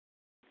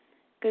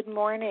Good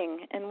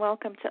morning, and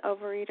welcome to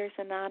Overeaters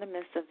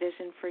Anonymous, a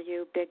Vision for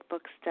You Big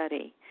Book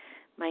Study.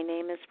 My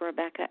name is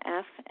Rebecca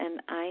F.,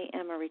 and I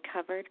am a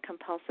recovered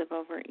compulsive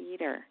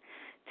overeater.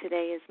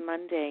 Today is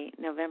Monday,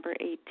 November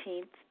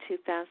 18th,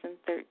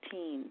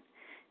 2013.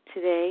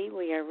 Today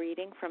we are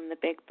reading from the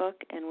Big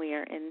Book, and we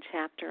are in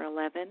Chapter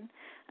 11,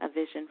 A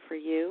Vision for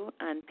You,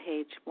 on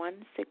page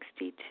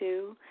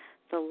 162,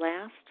 the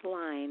last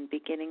line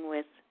beginning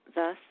with,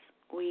 Thus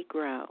we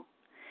grow.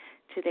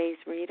 Today's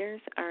readers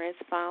are as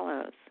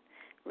follows.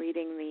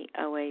 Reading the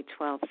OA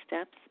 12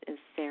 Steps is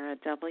Sarah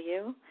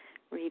W.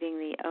 Reading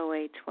the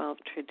OA 12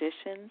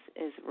 Traditions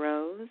is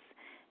Rose.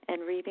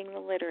 And reading the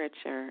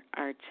literature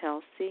are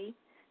Chelsea,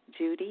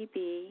 Judy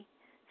B.,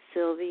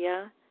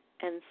 Sylvia,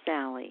 and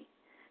Sally.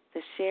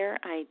 The share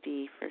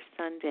ID for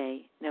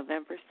Sunday,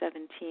 November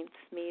 17th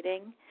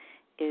meeting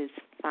is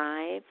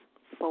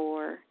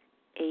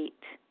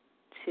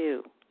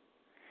 5482.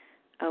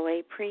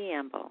 OA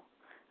Preamble.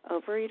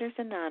 Overeaters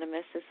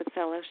Anonymous is a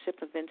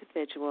fellowship of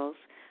individuals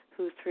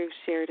who, through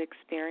shared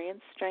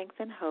experience, strength,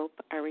 and hope,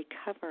 are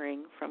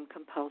recovering from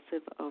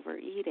compulsive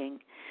overeating.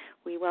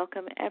 We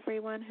welcome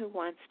everyone who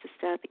wants to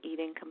stop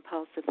eating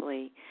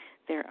compulsively.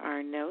 There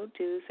are no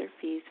dues or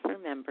fees for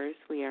members.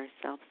 We are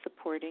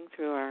self-supporting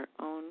through our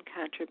own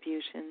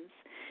contributions,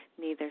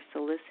 neither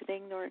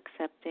soliciting nor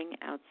accepting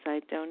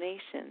outside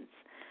donations.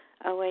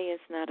 OA is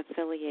not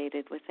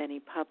affiliated with any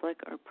public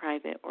or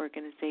private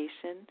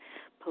organization,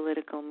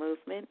 political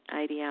movement,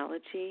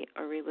 ideology,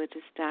 or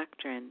religious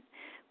doctrine.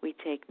 We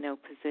take no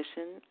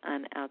position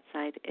on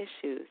outside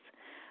issues.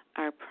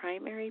 Our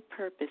primary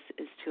purpose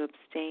is to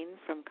abstain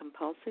from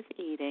compulsive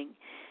eating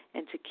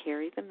and to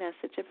carry the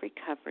message of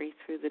recovery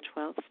through the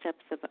 12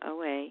 steps of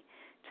OA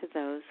to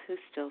those who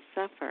still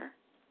suffer.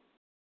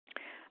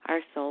 Our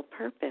sole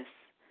purpose.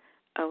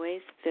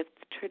 OA's fifth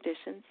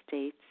tradition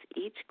states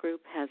each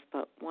group has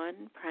but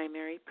one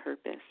primary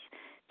purpose,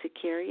 to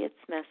carry its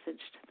message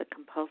to the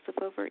compulsive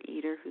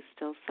overeater who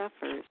still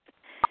suffers.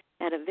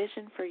 At A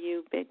Vision for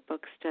You Big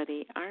Book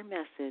Study, our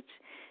message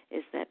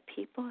is that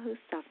people who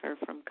suffer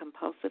from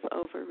compulsive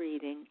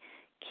overeating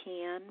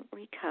can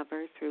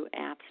recover through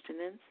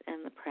abstinence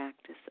and the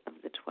practice of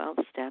the 12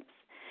 steps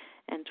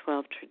and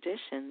 12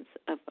 traditions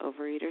of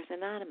Overeaters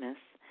Anonymous.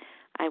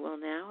 I will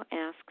now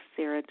ask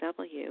Sarah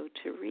W.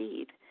 to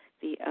read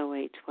the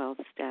OA 12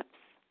 steps.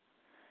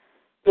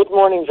 Good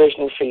morning,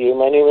 Vision for You.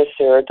 My name is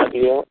Sarah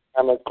W.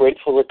 I'm a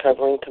grateful,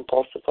 recovering,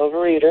 compulsive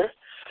overeater.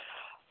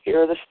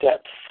 Here are the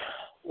steps.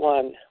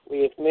 1.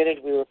 We admitted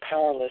we were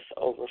powerless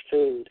over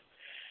food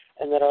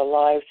and that our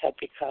lives had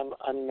become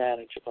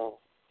unmanageable.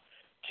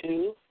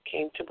 2.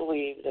 Came to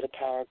believe that a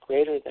power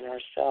greater than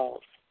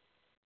ourselves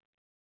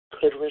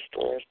could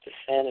restore us to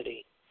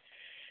sanity.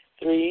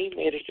 3.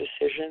 Made a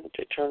decision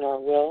to turn our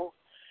will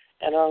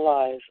and our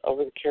lives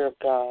over the care of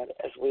God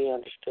as we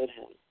understood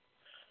Him.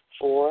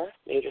 4.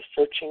 Made a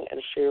searching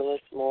and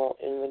fearless moral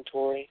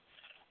inventory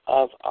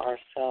of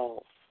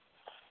ourselves.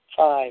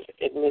 5.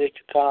 Admitted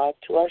to God,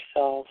 to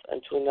ourselves,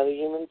 and to another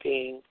human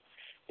being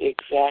the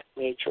exact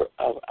nature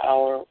of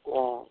our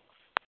wrongs.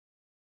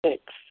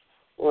 6.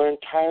 We're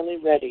entirely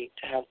ready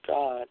to have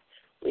God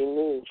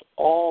remove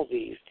all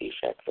these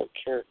defects of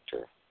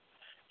character.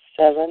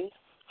 7.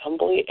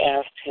 Humbly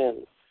asked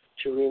Him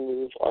to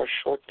remove our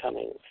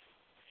shortcomings.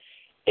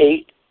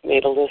 8.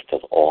 Made a list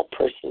of all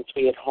persons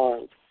we had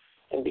harmed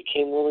and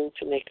became willing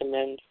to make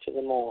amends to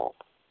them all.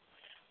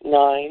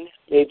 9.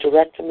 Made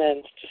direct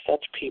amends to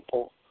such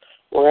people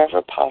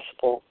wherever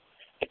possible,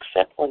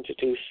 except when to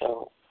do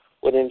so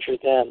would injure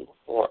them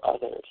or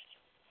others.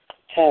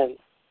 10.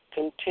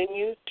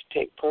 Continued to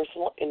take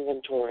personal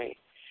inventory,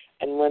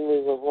 and when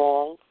we were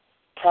wrong,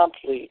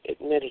 promptly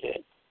admitted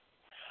it.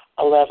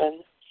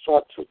 11.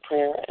 Sought through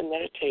prayer and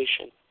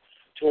meditation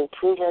to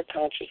improve our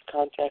conscious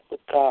contact with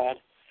God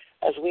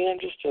as we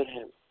understood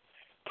Him,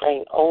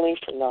 praying only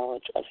for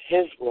knowledge of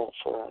His will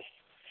for us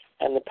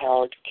and the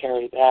power to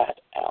carry that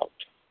out.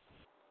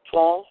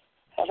 12.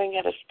 Having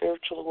had a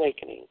spiritual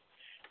awakening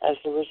as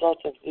the result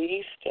of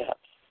these steps,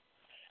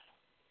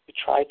 we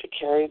tried to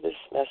carry this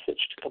message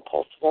to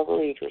compulsive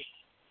overeaters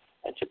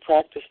and to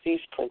practice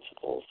these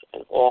principles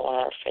in all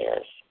our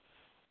affairs.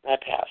 I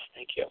pass.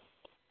 Thank you.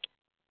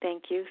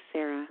 Thank you,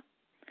 Sarah.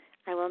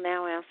 I will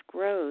now ask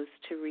Rose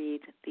to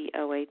read the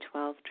OA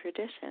 12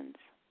 Traditions.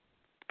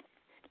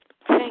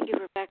 Thank you,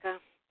 Rebecca.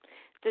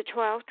 The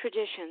 12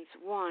 Traditions.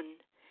 1.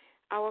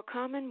 Our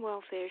common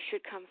welfare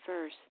should come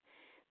first.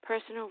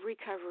 Personal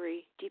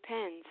recovery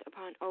depends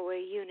upon OA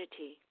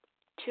unity.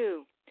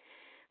 2.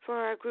 For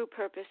our group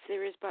purpose,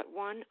 there is but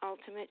one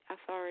ultimate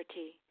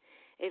authority,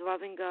 a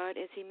loving God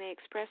as He may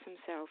express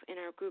Himself in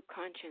our group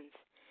conscience.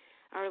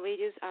 Our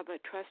leaders are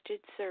but trusted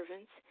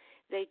servants.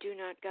 They do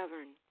not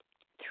govern.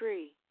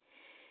 3.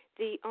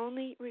 The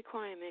only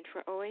requirement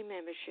for OA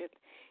membership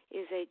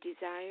is a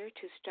desire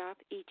to stop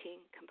eating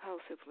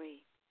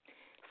compulsively.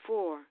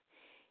 4.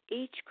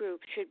 Each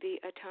group should be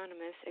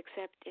autonomous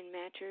except in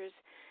matters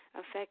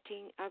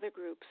affecting other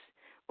groups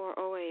or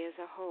OA as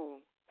a whole.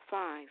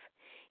 5.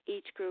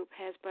 Each group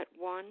has but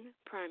one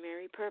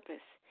primary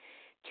purpose,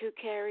 to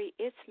carry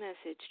its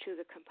message to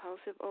the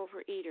compulsive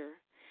overeater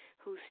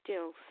who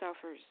still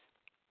suffers.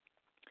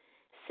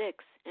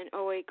 6. An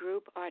OA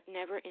group ought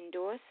never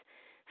endorse,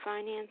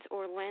 finance,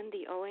 or lend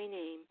the OA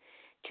name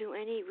to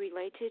any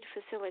related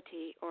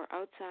facility or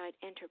outside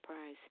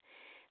enterprise,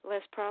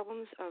 lest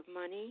problems of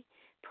money,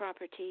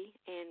 property,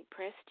 and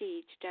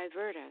prestige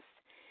divert us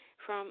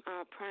from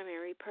our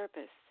primary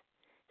purpose.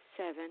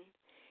 7.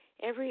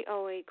 Every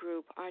OA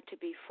group ought to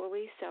be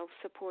fully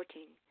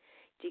self-supporting,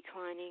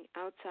 declining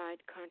outside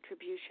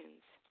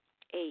contributions.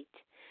 8.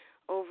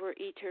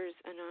 Overeaters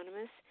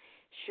Anonymous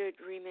should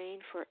remain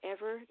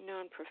forever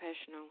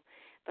non-professional,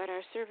 but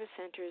our service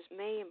centers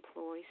may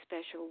employ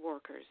special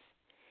workers.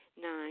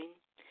 9.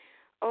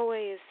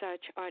 OA as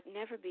such ought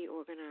never be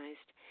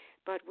organized,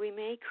 but we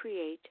may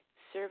create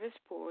service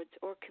boards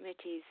or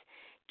committees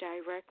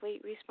directly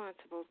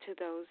responsible to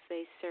those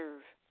they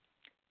serve.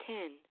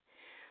 10.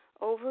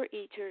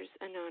 Overeaters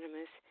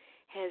Anonymous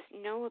has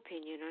no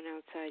opinion on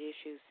outside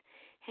issues.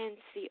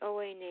 Hence, the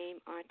OA name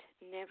ought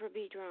never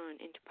be drawn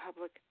into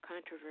public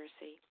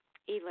controversy.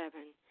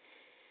 11.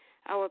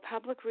 Our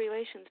public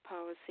relations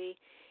policy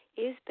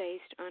is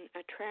based on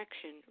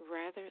attraction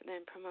rather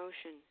than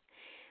promotion.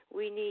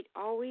 We need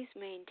always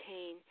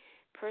maintain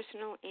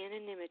personal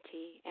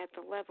anonymity at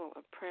the level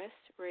of press,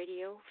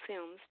 radio,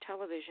 films,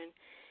 television,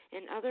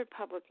 and other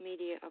public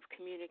media of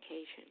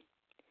communication.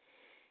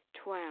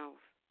 12.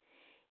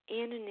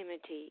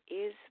 Anonymity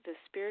is the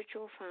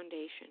spiritual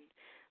foundation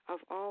of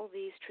all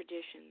these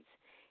traditions,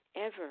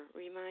 ever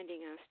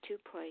reminding us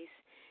to place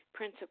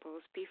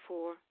principles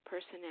before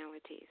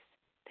personalities.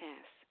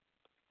 Pass.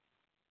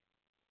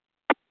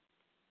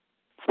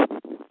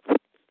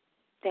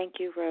 Thank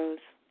you, Rose.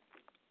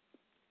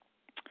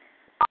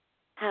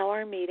 How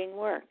our meeting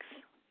works.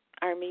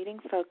 Our meeting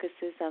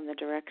focuses on the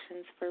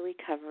directions for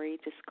recovery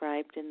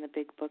described in the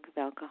Big Book of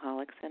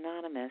Alcoholics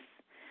Anonymous.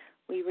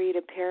 We read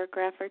a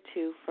paragraph or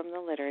two from the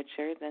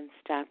literature, then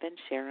stop and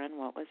share on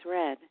what was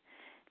read.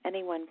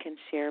 Anyone can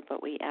share,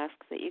 but we ask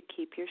that you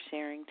keep your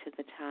sharing to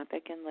the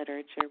topic and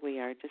literature we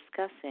are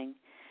discussing,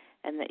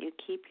 and that you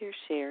keep your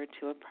share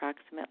to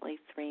approximately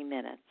 3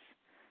 minutes.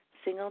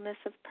 Singleness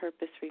of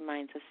purpose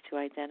reminds us to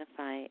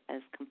identify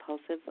as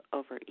compulsive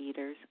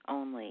overeaters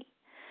only.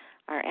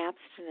 Our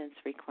abstinence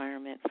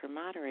requirement for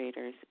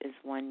moderators is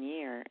 1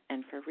 year,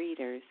 and for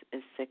readers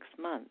is 6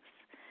 months.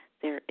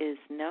 There is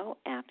no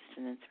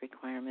abstinence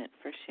requirement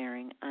for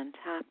sharing on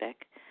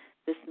topic.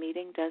 This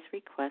meeting does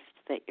request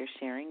that your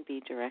sharing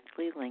be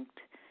directly linked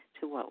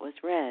to what was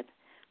read.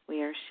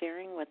 We are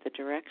sharing what the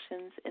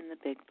directions in the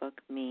Big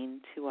Book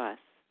mean to us.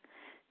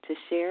 To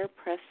share,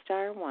 press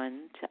star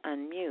 1 to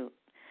unmute.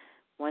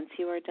 Once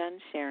you are done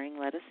sharing,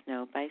 let us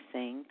know by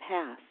saying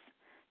pass.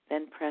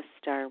 Then press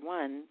star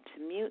 1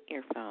 to mute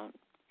your phone.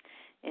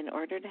 In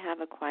order to have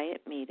a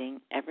quiet meeting,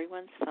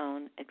 everyone's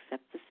phone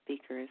except the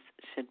speaker's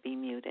should be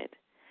muted.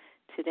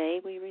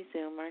 Today we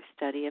resume our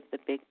study of the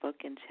Big Book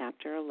in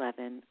Chapter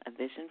 11, A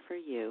Vision for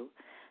You,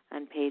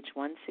 on page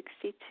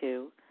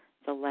 162,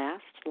 the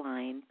last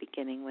line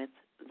beginning with,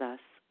 "Thus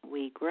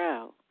we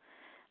grow."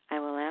 I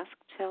will ask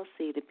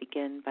Chelsea to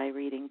begin by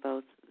reading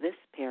both this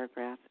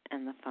paragraph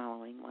and the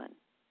following one.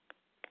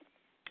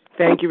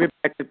 Thank you,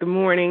 Rebecca. Good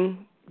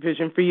morning.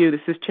 Vision for You.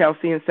 This is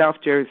Chelsea in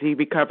South Jersey,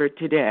 recovered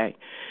today.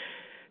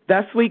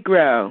 Thus we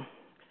grow,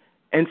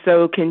 and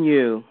so can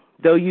you,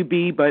 though you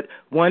be but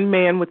one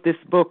man with this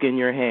book in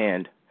your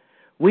hand.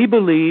 We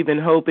believe and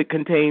hope it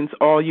contains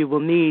all you will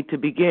need to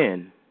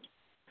begin.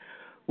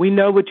 We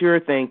know what you're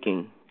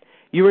thinking.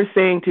 You are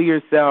saying to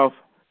yourself,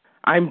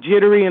 I'm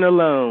jittery and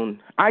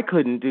alone. I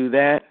couldn't do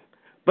that.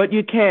 But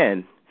you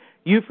can.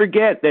 You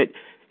forget that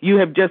you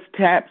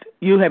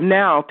have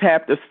now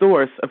tapped a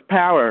source of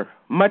power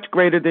much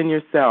greater than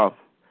yourself.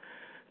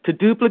 To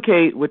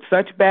duplicate with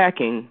such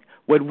backing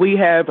what we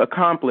have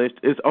accomplished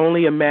is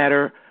only a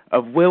matter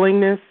of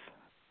willingness,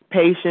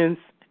 patience,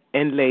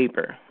 and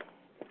labor.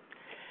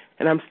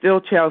 And I'm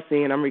still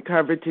Chelsea, and I'm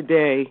recovered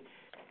today.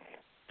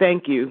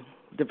 Thank you,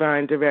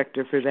 Divine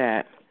Director, for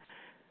that.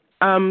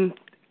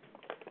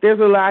 There's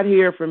a lot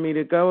here for me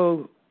to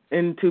go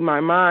into my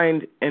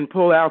mind and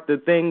pull out the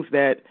things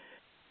that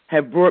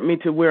have brought me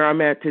to where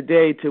I'm at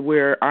today, to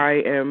where I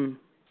am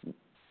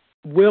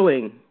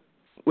willing,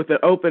 with an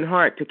open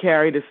heart, to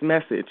carry this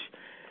message.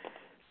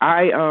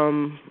 I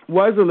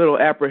was a little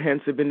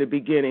apprehensive in the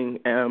beginning,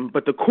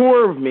 but the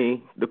core of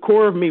me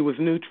was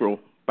neutral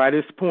by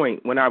this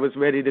point when I was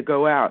ready to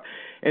go out.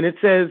 And it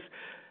says,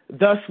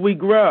 thus we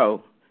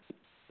grow,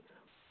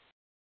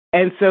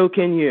 and so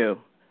can you.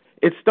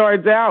 It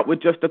starts out with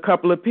just a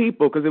couple of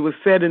people, because it was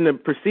said in the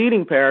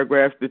preceding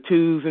paragraph, the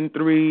 2s and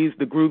 3s,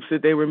 the groups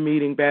that they were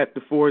meeting back,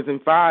 the 4s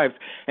and 5s.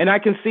 And I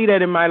can see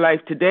that in my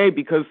life today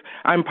because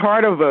I'm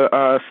part of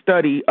a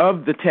study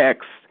of the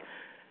text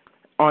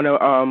on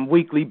a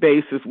weekly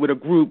basis with a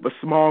group, a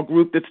small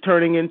group that's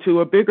turning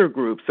into a bigger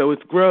group. So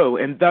it's grow,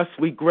 and thus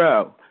we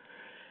grow.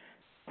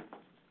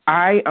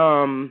 I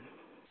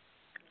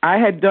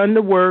had done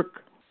the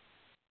work.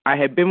 I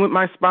had been with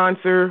my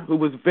sponsor, who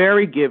was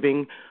very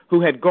giving,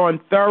 who had gone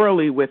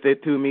thoroughly with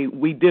it to me.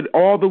 We did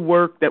all the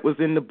work that was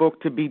in the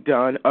book to be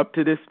done up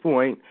to this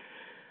point.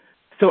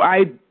 So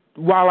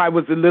while I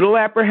was a little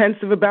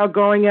apprehensive about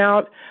going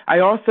out, I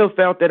also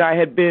felt that I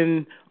had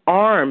been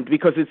armed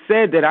because it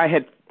said that I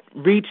had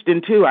reached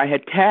into, I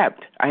had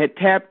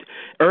tapped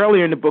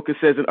earlier in the book, it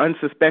says an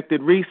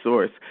unsuspected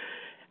resource.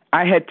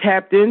 I had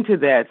tapped into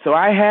that. So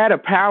I had a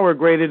power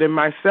greater than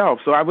myself.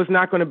 So I was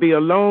not going to be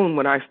alone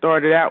when I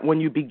started out. When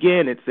you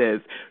begin, it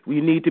says,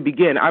 you need to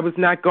begin. I was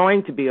not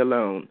going to be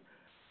alone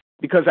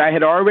because I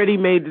had already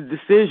made the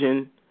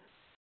decision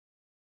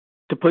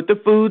to put the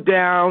food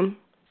down,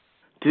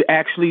 to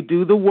actually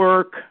do the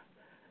work.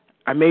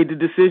 I made the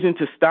decision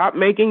to stop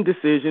making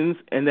decisions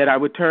and that I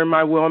would turn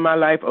my will and my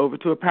life over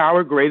to a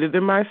power greater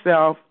than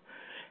myself.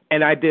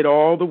 And I did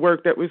all the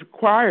work that was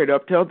required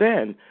up till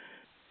then.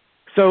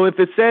 So if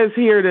it says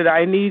here that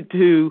I need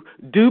to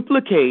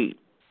duplicate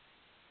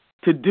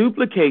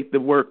the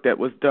work that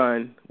was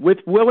done with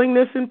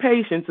willingness and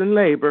patience and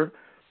labor,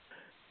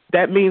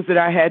 that means that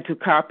I had to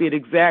copy it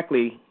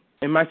exactly.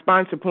 And my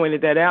sponsor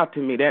pointed that out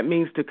to me. That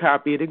means to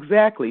copy it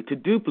exactly, to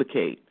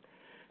duplicate,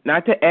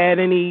 not to add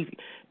any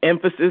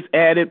emphasis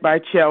added by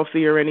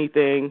Chelsea or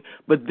anything,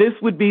 but this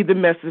would be the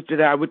message that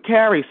I would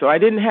carry. So I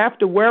didn't have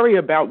to worry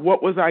about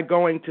what was I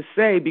going to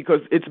say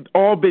because it's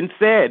all been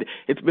said.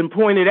 It's been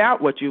pointed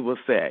out what you will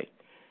say.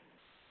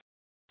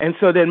 And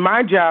so then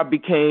my job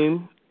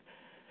became,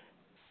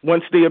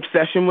 once the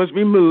obsession was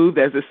removed,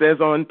 as it says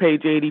on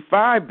page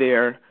 85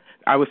 there,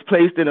 I was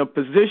placed in a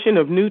position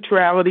of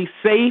neutrality,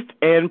 safe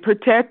and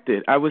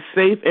protected. I was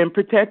safe and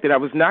protected. I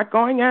was not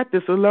going at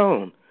this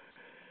alone.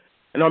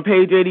 And on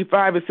page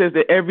 85, it says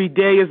that every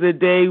day is a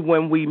day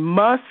when we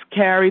must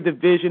carry the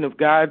vision of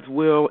God's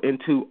will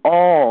into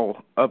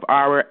all of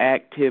our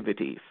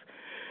activities.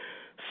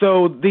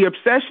 So the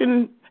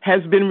obsession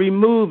has been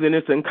removed, and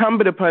it's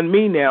incumbent upon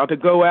me now to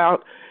go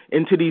out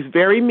into these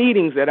very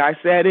meetings that I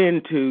sat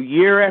into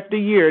year after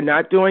year,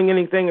 not doing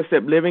anything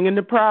except living in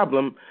the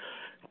problem,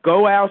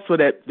 go out so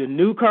that the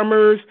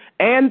newcomers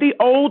and the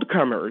old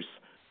comers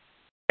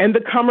and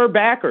the comer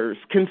backers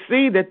can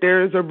see that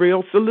there is a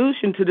real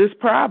solution to this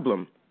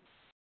problem.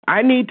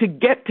 I need to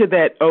get to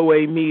that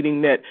OA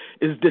meeting that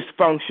is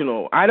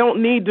dysfunctional. I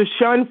don't need to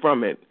shun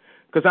from it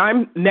because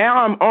I'm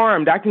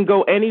armed. I can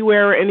go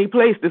anywhere or any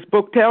place. This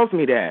book tells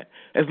me that,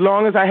 as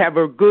long as I have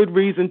a good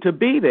reason to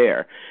be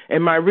there.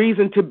 And my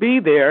reason to be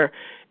there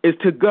is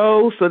to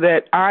go so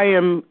that I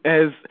am,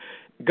 as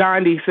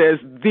Gandhi says,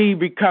 the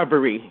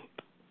recovery.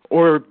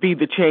 Or be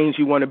the change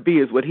you want to be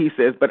is what he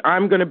says. But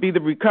I'm going to be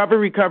the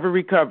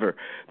recover.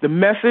 The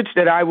message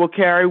that I will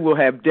carry will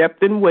have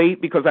depth and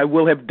weight because I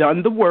will have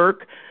done the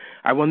work.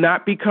 I will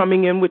not be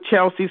coming in with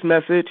Chelsea's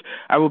message.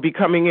 I will be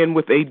coming in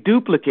with a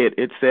duplicate,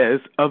 it says,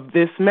 of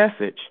this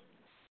message.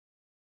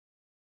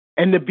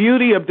 And the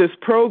beauty of this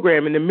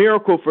program and the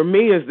miracle for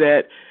me is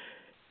that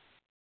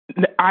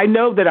I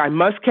know that I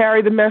must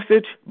carry the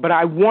message, but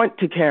I want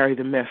to carry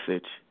the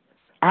message.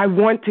 I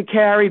want to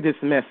carry this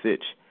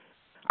message.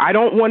 I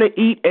don't want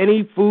to eat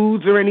any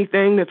foods or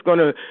anything that's going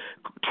to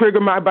trigger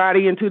my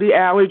body into the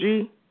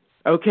allergy,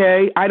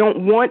 okay? I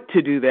don't want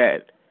to do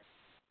that.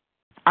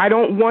 I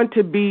don't want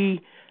to be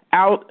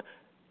out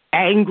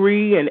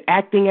angry and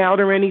acting out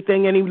or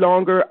anything any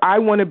longer. I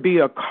want to be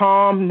a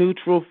calm,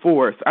 neutral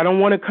force. I don't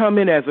want to come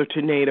in as a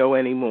tornado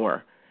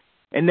anymore.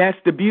 And that's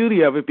the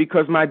beauty of it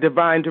because my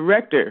divine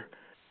director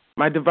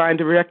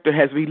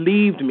has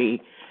relieved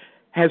me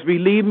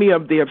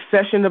of the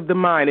obsession of the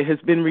mind. It has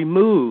been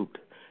removed.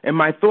 And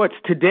my thoughts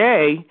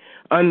today,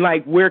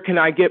 unlike where can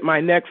I get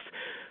my next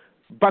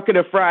bucket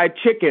of fried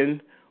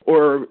chicken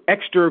or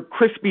extra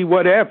crispy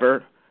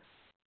whatever,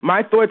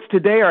 my thoughts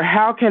today are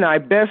how can I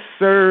best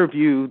serve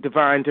you,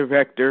 Divine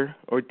Director,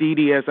 or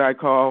Dee as I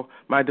call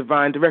my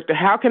Divine Director.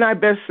 How can I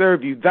best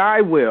serve you?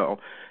 Thy will,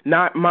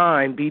 not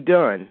mine, be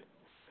done.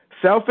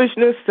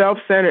 Selfishness,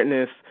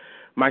 self-centeredness,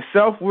 my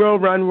self-will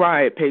run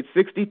riot, page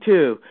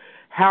 62.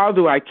 How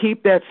do I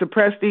keep that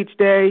suppressed each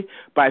day?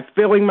 By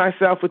filling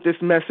myself with this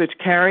message,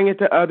 carrying it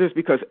to others,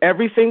 because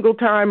every single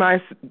time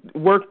I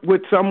work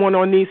with someone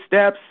on these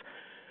steps,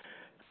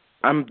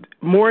 I'm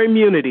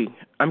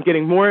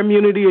getting more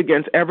immunity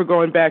against ever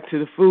going back to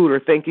the food or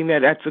thinking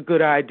that that's a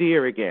good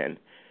idea again.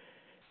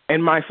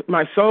 And my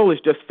soul is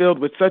just filled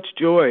with such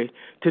joy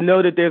to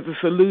know that there's a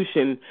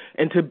solution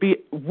and to be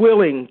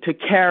willing to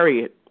carry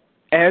it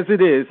as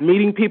it is.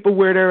 Meeting people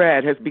where they're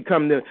at has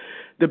become the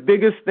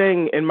biggest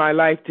thing in my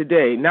life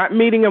today. Not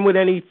meeting them with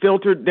any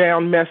filtered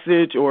down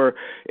message, or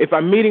if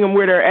I'm meeting them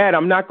where they're at,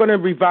 I'm not going to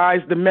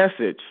revise the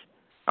message.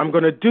 I'm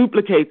going to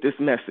duplicate this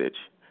message,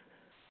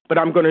 but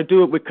I'm going to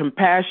do it with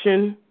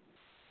compassion.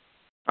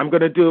 I'm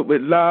going to do it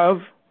with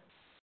love,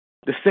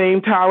 the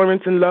same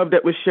tolerance and love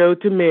that was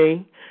showed to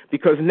me,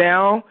 because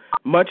now,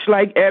 much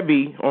like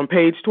Ebby on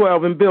page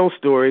 12 in Bill's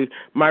story,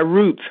 my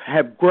roots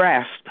have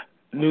grasped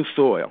new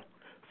soil,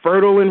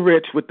 fertile and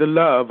rich with the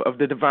love of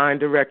the Divine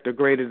Director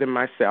greater than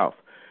myself.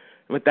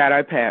 With that,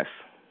 I pass.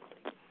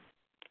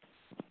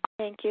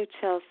 Thank you,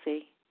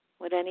 Chelsea.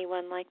 Would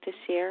anyone like to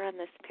share on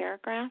this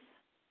paragraph?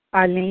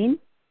 Arlene?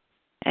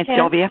 And Kim?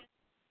 Sylvia?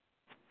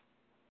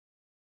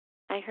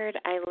 I heard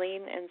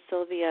Eileen and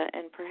Sylvia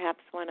and perhaps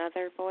one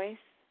other voice.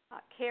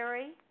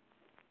 Carrie?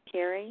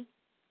 Carrie?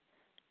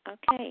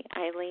 Okay,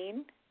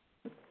 Eileen.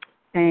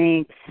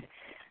 Thanks.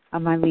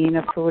 I'm Eileen,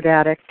 a food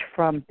addict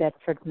from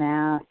Bedford,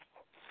 Mass.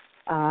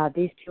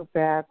 These two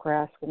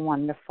paragraphs were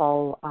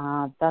wonderful.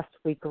 Thus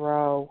we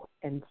grow,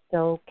 and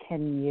so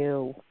can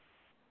you.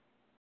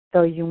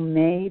 Though you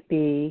may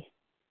be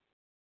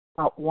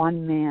but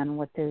one man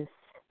with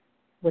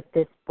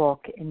this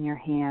book in your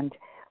hand.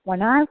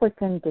 When I was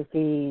in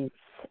disease,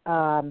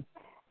 I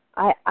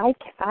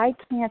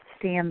can't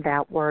stand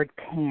that word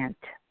can't.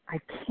 I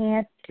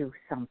can't do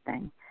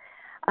something.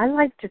 I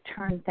like to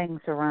turn things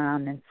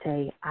around and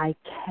say I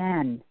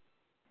can,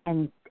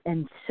 and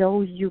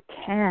so you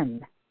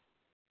can.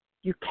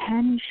 You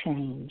can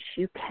change.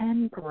 You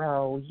can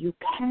grow. You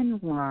can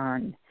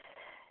learn.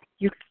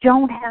 You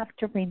don't have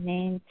to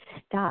remain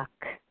stuck,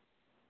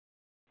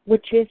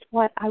 which is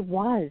what I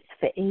was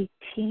for 18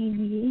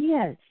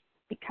 years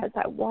because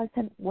I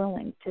wasn't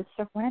willing to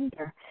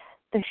surrender.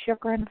 The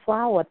sugar and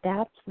flour,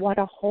 that's what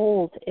a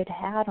hold it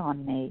had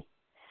on me.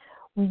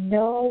 We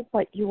know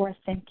what you are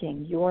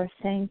thinking. You are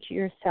saying to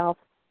yourself,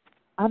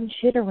 I'm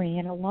jittery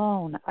and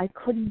alone. I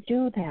couldn't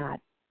do that.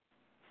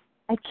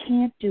 I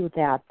can't do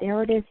that.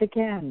 There it is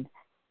again.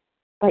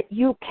 But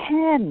you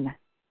can.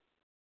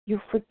 You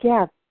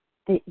forget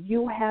that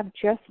you have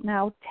just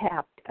now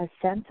tapped a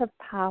sense of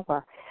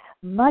power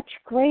much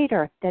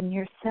greater than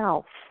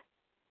yourself.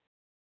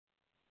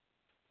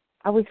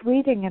 I was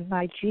reading in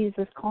my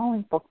Jesus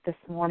Calling book this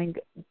morning,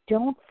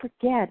 don't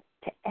forget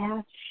to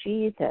ask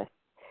Jesus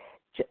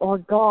or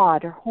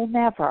God or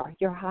whomever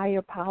your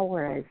higher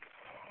power is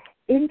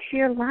into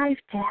your life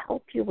to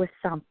help you with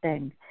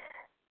something.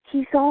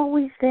 He's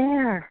always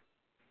there,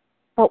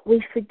 but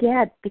we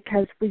forget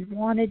because we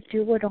want to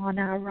do it on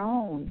our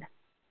own,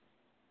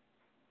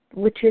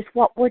 which is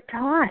what we're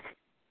taught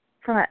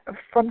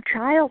from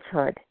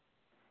childhood.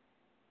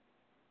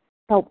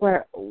 But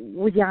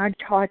we aren't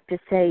taught to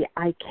say,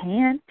 I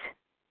can't,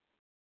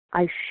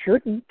 I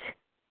shouldn't.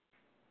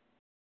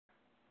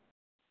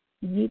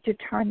 You need to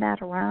turn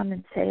that around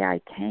and say,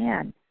 I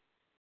can.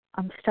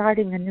 I'm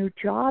starting a new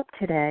job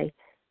today.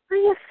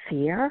 I have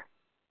fear.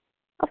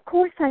 Of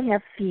course I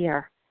have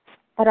fear.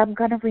 But I'm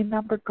going to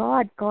remember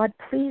God. God,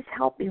 please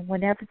help me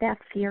whenever that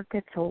fear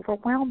gets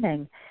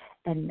overwhelming.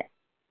 And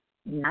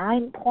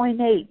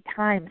 9.8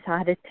 times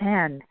out of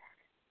 10,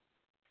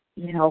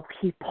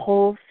 He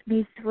pulls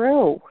me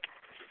through.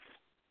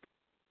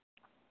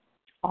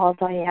 All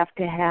I have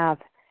to have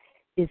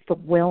is the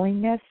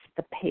willingness,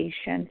 the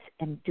patience,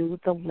 and do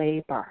the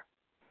labor.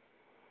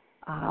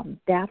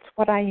 That's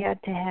what I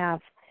had to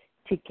have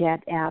to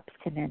get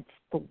abstinence,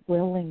 the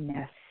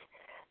willingness.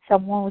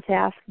 Someone was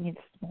asking me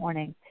this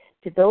morning,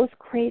 do those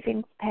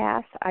cravings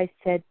pass? I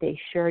said they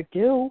sure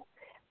do,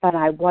 but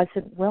I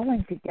wasn't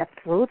willing to get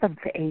through them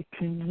for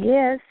 18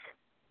 years.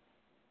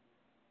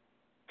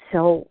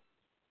 So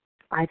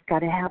I've got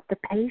to have the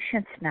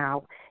patience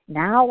now.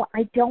 Now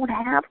I don't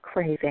have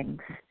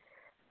cravings.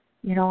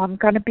 I'm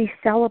going to be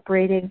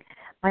celebrating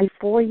my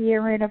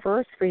 4-year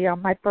anniversary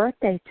on my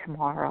birthday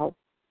tomorrow.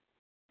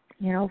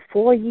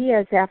 4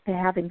 years after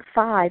having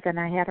 5, and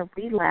I had a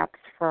relapse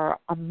for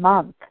a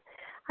month.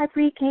 I've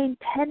regained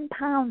 10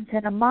 pounds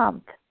in a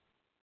month,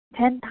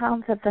 10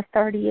 pounds of the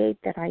 38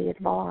 that I had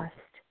lost.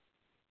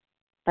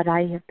 But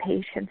I have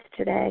patience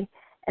today,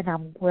 and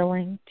I'm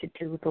willing to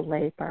do the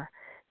labor.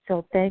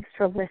 So thanks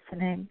for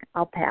listening.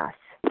 I'll pass.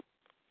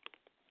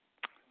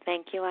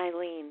 Thank you,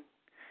 Eileen.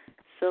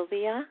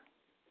 Sylvia?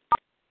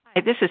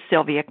 Hi, this is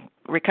Sylvia,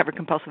 recovered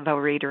compulsive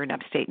overeater in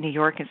upstate New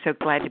York, and so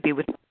glad to be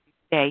with you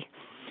today.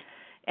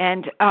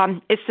 And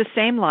it's the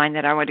same line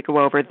that I want to go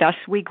over. Thus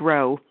we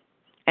grow,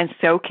 and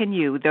so can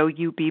you, though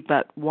you be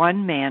but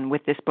one man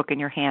with this book in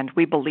your hand.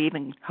 We believe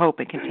and hope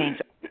it contains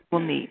all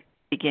we'll need to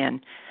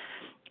begin.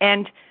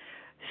 And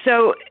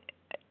so,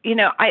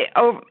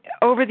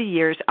 over the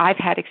years, I've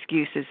had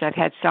excuses. I've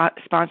had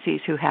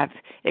sponsees who have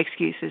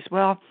excuses.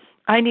 Well,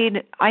 I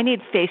need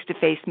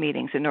face-to-face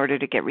meetings in order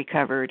to get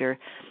recovered, or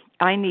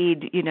I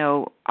need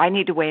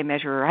to weigh a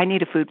measure, or I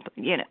need a food,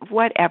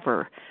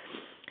 whatever.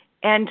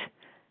 And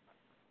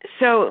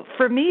so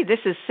for me, this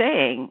is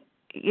saying,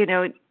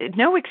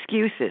 no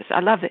excuses.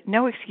 I love it.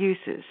 No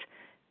excuses.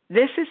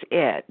 This is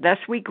it. Thus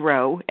we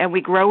grow, and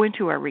we grow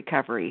into our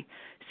recovery.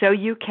 So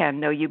you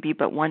can, though you be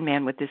but one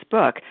man with this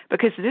book,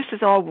 because this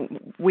is all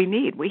we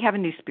need. We have a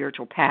new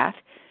spiritual path,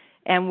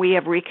 and we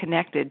have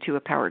reconnected to a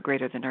power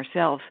greater than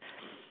ourselves.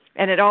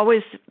 And it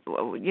always,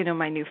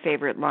 my new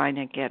favorite line,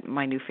 I get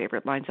my new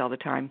favorite lines all the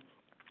time,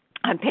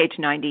 on page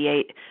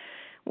 98,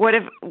 what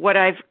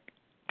I've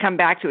come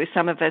back to is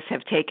some of us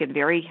have taken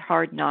very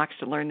hard knocks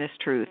to learn this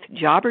truth.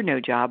 Job or no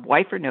job,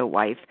 wife or no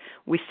wife,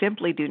 we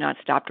simply do not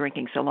stop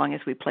drinking so long as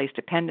we place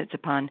dependence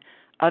upon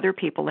other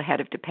people ahead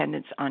of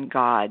dependence on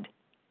God.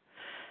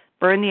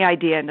 Burn the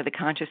idea into the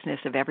consciousness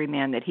of every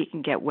man that he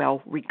can get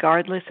well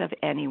regardless of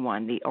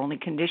anyone. The only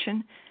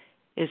condition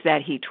is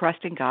that he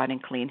trust in God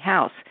and clean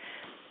house.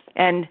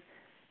 And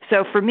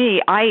So for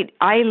me, I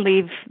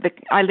leave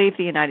the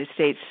United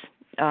States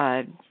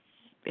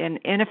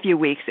in a few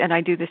weeks, and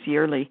I do this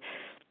yearly,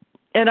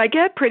 and I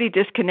get pretty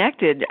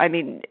disconnected. I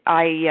mean,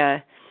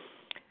 I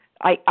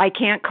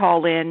can't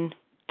call in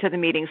to the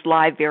meetings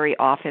live very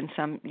often.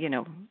 Some,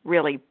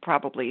 really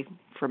probably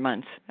for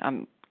months.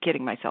 I'm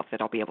kidding myself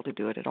that I'll be able to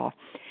do it at all,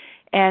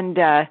 and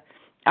I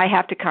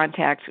have to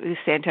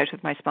stay in touch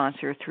with my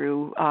sponsor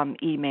through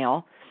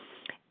email,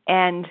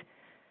 and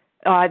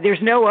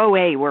there's no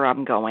OA where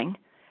I'm going.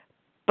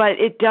 But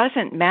it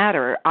doesn't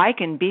matter. I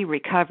can be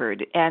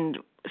recovered, and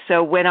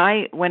so when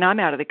I'm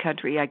out of the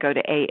country, I go to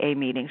AA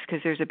meetings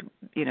because there's a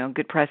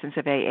good presence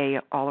of AA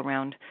all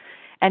around,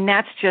 and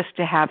that's just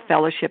to have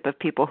fellowship of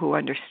people who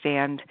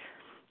understand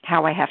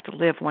how I have to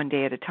live one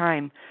day at a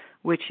time,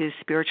 which is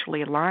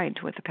spiritually aligned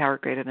with the power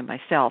greater than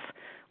myself,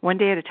 one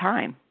day at a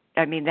time.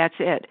 I mean, that's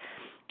it,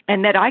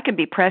 and that I can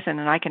be present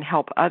and I can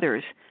help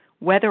others.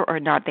 Whether or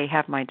not they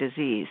have my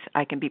disease,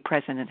 I can be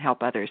present and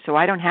help others. So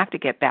I don't have to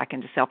get back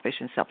into selfish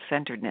and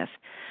self-centeredness.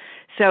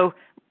 So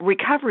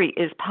recovery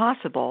is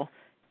possible,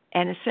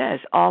 and it says,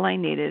 all I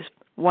need is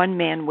one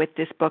man with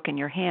this book in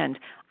your hand.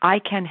 I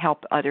can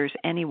help others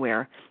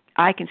anywhere.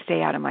 I can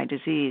stay out of my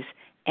disease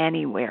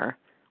anywhere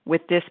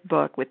with this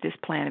book, with this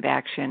plan of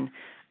action,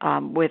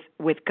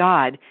 with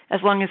God,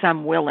 as long as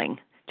I'm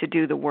willing to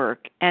do the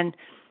work. And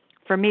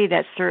for me,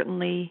 that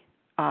certainly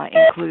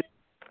includes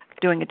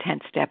doing a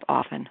 10th step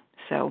often.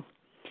 So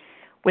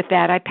with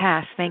that, I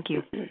pass. Thank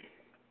you.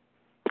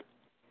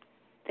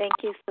 Thank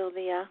you,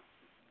 Sylvia.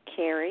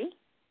 Carrie?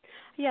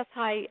 Yes,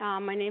 hi.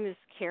 My name is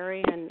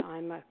Carrie, and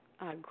I'm a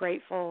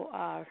grateful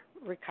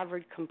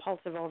recovered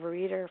compulsive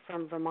overeater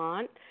from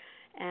Vermont,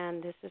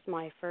 and this is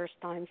my first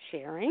time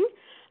sharing,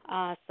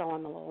 so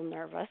I'm a little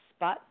nervous.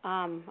 But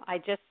I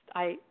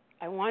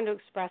wanted to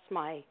express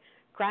my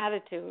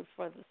gratitude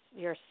for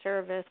your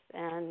service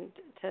and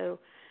to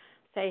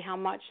say how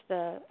much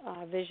the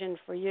Vision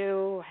for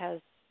You has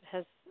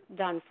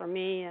done for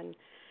me, and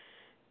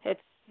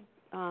it's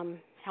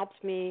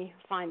helped me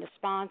find a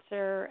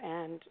sponsor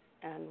and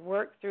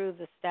work through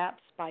the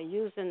steps by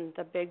using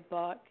the big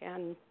book.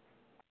 And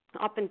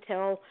up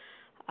until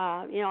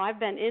I've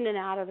been in and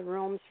out of the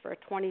rooms for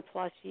 20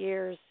 plus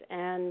years,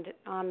 and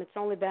it's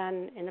only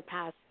been in the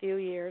past few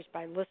years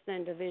by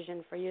listening to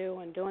Vision for You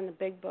and doing the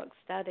big book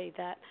study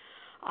that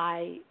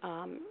I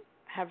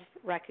have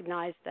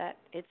recognized that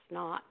it's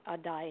not a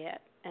diet,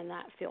 and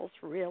that feels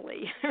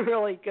really,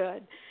 really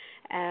good.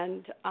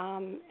 And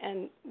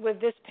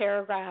with this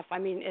paragraph, I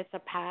mean, it's a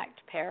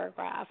packed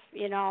paragraph.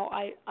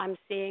 I'm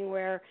seeing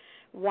where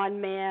one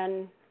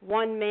man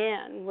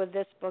with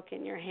this book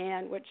in your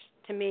hand, which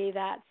to me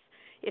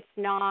it's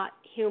not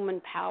human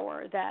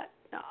power that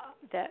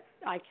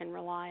I can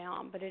rely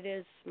on, but it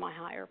is my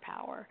higher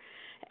power,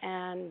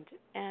 and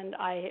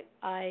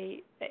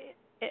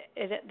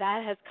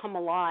that has come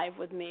alive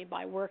with me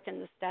by working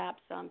the steps,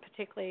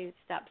 particularly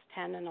steps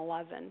 10 and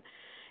 11,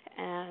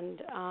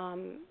 and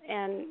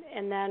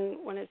then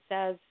when it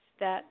says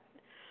that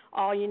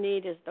all you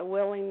need is the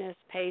willingness,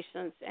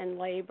 patience, and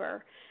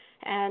labor,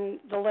 and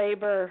the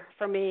labor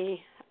for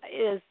me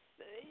is,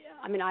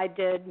 I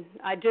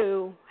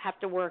do have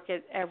to work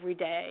it every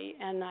day,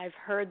 and I've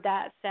heard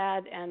that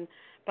said,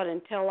 but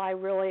until I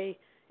really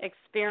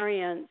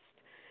experienced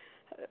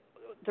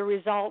the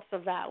results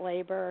of that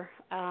labor,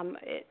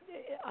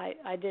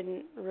 I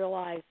didn't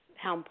realize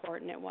how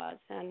important it was.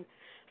 And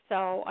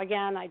so,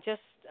 again, I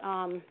just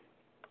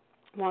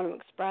want to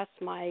express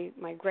my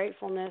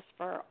gratefulness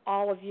for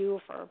all of you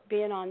for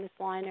being on this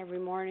line every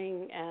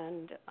morning,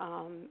 and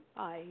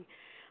I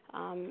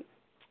am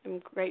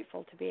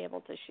grateful to be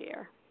able to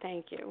share.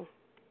 Thank you.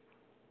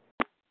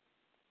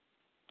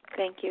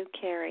 Thank you,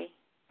 Carrie.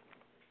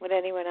 Would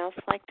anyone else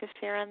like to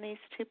share on these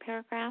two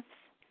paragraphs?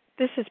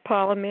 This is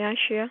Paula. May I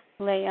share?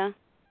 Leah.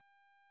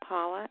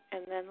 Paula,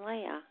 and then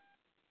Leah.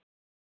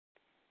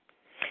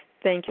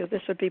 Thank you.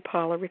 This would be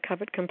Paula,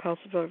 recovered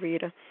compulsive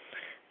overeater.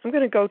 I'm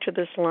going to go to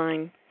this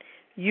line.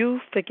 You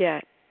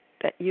forget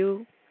that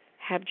you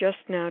have just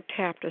now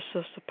tapped a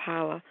source of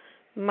power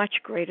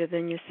much greater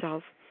than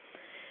yourself.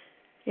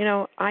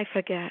 I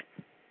forget.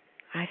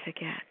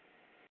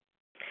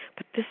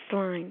 But this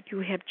line, you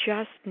have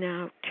just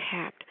now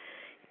tapped,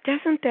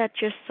 doesn't that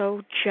just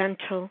so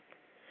gentle?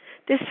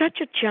 There's such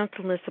a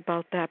gentleness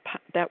about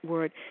that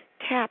word,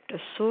 tapped, a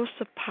source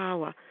of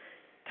power.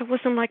 That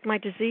wasn't like my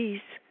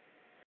disease.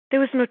 There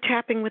was no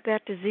tapping with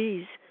that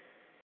disease.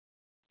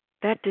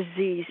 That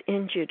disease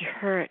injured,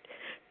 hurt,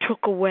 took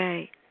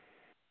away.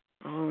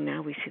 Oh,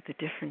 now we see the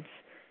difference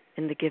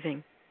in the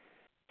giving.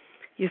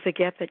 You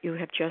forget that you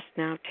have just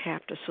now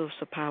tapped a source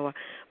of power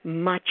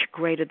much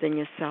greater than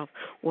yourself,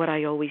 what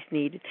I always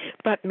needed.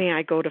 But may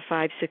I go to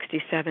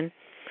 567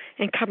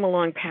 and come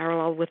along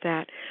parallel with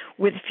that?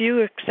 With few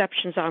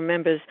exceptions, our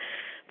members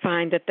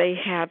find that they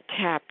have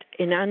tapped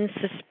an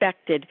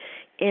unsuspected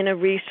inner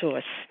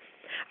resource,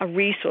 a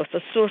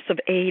source of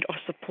aid or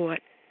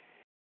support,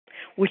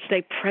 which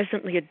they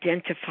presently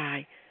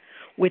identify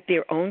with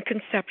their own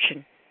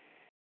conception,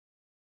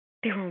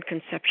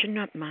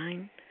 not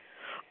mine,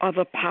 of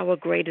a power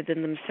greater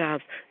than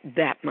themselves.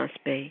 That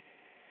must be.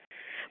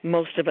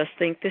 Most of us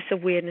think this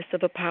awareness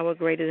of a power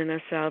greater than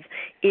ourselves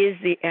is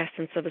the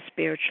essence of a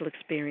spiritual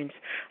experience.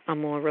 Our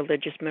more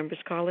religious members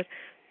call it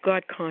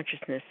God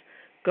consciousness,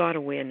 God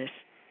awareness.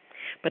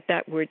 But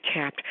that word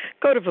tapped.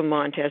 Go to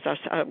Vermont, as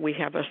we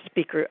have a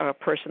speaker, a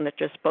person that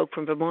just spoke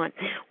from Vermont.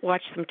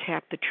 Watch them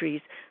tap the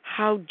trees.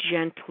 How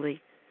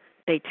gently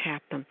they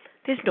tap them.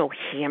 There's no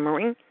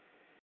hammering.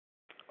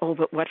 Oh,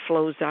 but what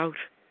flows out?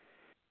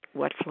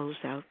 What flows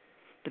out?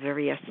 The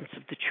very essence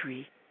of the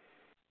tree.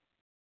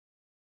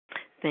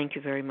 Thank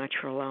you very much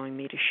for allowing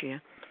me to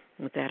share.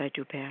 With that, I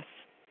do pass.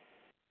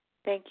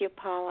 Thank you,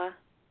 Paula.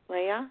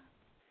 Leah?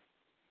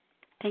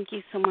 Thank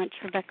you so much,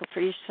 Rebecca, for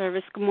your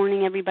service. Good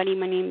morning, everybody.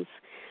 My name's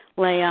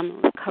Leah. I'm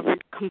a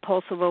recovered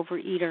compulsive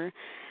overeater.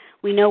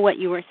 We know what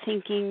you were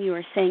thinking. You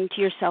were saying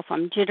to yourself,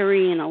 I'm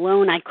jittery and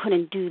alone. I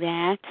couldn't do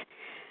that.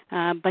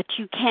 But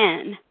you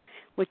can,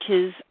 which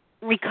is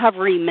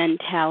recovery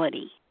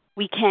mentality.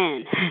 We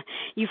can.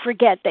 You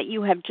forget that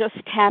you have just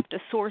tapped a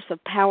source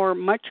of power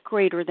much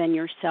greater than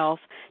yourself.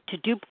 To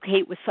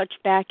duplicate with such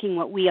backing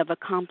what we have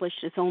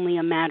accomplished is only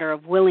a matter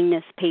of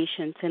willingness,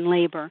 patience, and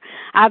labor.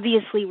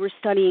 Obviously, we're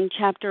studying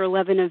Chapter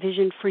 11 of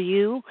Vision for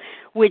You,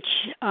 which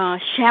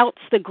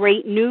shouts the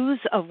great news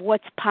of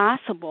what's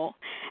possible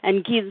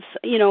and gives,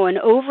 an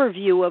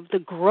overview of the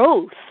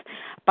growth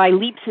by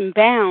leaps and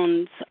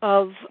bounds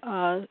of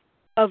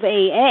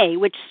AA,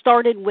 which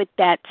started with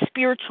that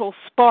spiritual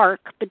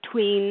spark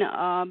between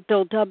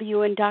Bill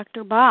W. and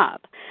Dr.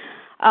 Bob.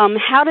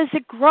 How does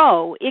it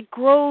grow? It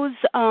grows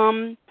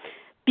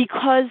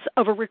because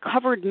of a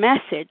recovered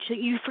message.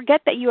 You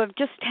forget that you have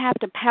just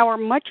tapped a power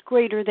much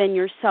greater than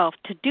yourself.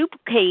 To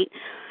duplicate,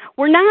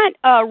 we're not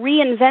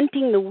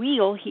reinventing the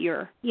wheel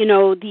here.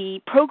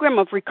 The program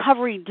of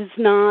recovery does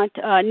not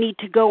need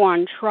to go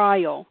on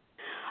trial.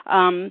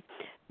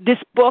 This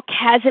book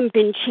hasn't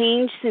been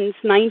changed since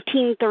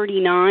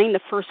 1939. The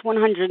first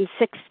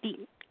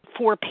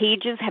 164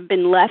 pages have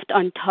been left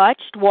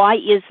untouched. Why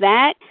is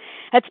that?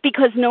 That's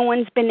because no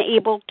one's been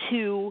able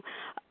to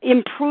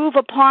improve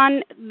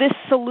upon this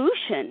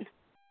solution.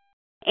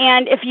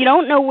 And if you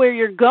don't know where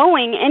you're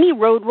going, any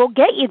road will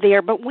get you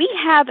there. But we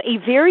have a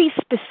very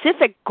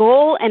specific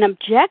goal and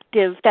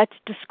objective that's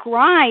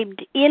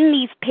described in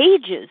these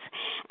pages.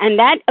 And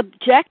that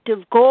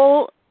objective,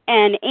 goal,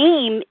 and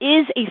aim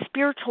is a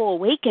spiritual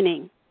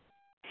awakening.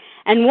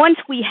 And once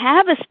we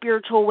have a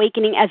spiritual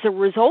awakening as a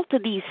result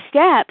of these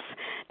steps,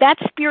 that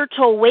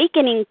spiritual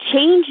awakening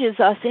changes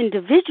us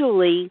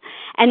individually,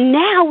 and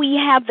now we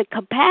have the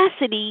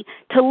capacity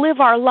to live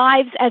our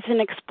lives as an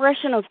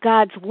expression of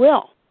God's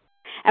will.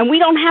 And we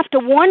don't have to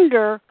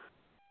wonder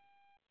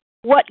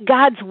what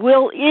God's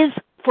will is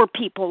for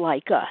people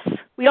like us.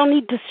 We don't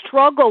need to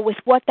struggle with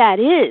what that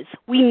is.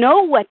 We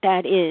know what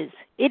that is.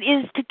 It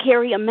is to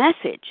carry a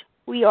message.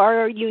 We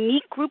are a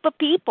unique group of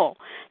people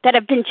that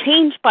have been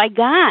changed by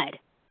God.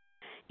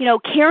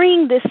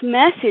 Carrying this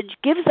message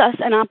gives us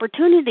an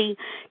opportunity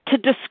to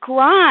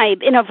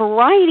describe in a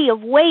variety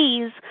of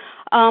ways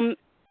the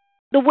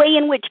way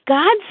in which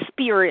God's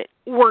Spirit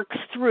works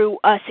through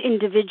us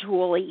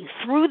individually,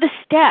 through the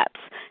steps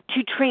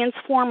to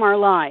transform our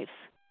lives.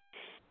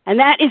 And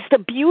that is the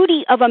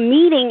beauty of a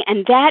meeting,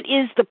 and that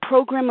is the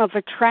program of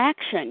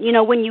attraction.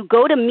 When you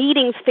go to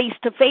meetings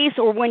face-to-face,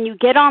 or when you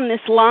get on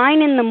this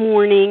line in the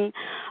morning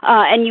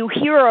and you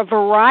hear a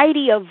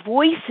variety of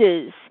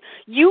voices,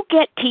 you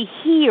get to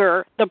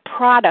hear the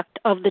product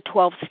of the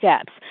 12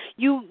 steps.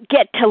 You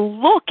get to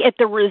look at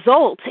the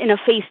results in a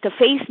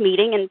face-to-face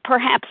meeting, and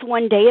perhaps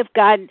one day, if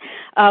God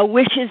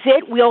wishes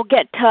it, we'll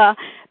get to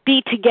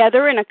be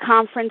together in a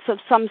conference of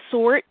some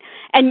sort,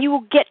 and you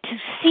will get to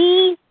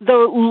see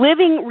the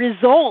living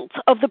results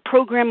of the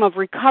program of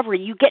recovery.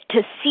 You get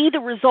to see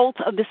the results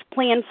of this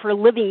plan for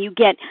living. You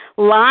get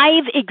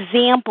live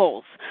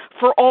examples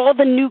for all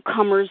the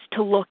newcomers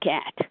to look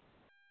at.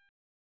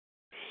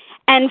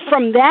 And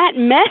from that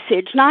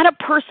message, not a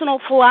personal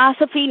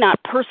philosophy,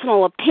 not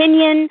personal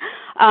opinion,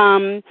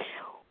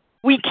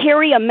 we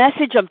carry a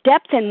message of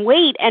depth and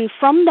weight, and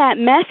from that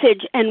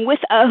message and with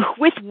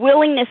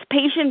willingness,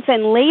 patience,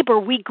 and labor,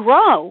 we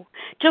grow.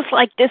 Just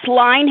like this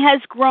line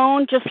has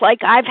grown, just like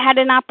I've had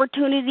an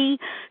opportunity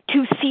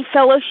to see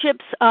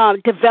fellowships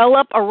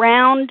develop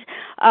around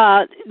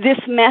this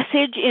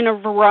message in a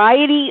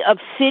variety of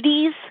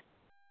cities.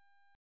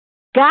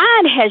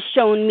 God has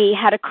shown me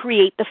how to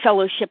create the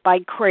fellowship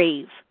I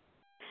crave.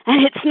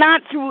 And it's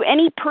not through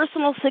any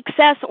personal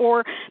success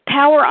or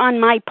power on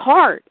my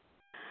part.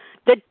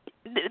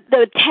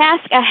 The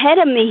task ahead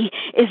of me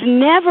is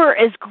never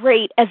as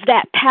great as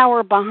that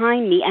power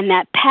behind me, and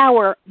that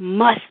power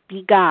must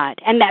be God.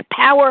 And that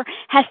power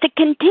has to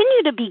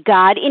continue to be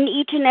God in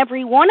each and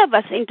every one of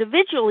us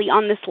individually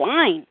on this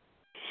line.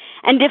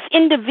 And if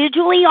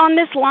individually on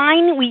this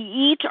line we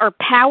each are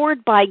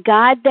powered by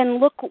God, then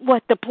look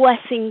what the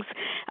blessings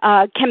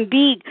can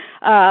be,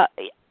 how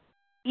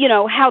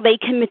they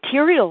can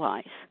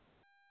materialize.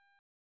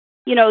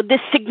 This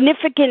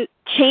significant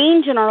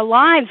change in our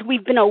lives.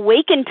 We've been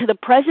awakened to the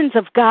presence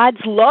of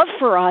God's love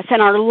for us,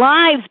 and our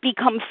lives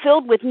become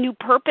filled with new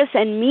purpose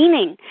and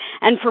meaning.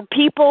 And for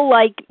people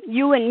like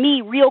you and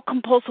me, real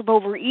compulsive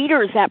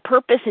overeaters, that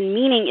purpose and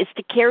meaning is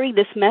to carry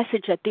this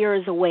message that there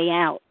is a way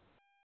out.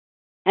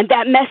 And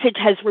that message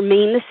has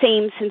remained the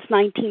same since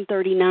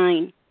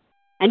 1939.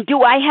 And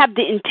do I have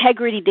the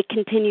integrity to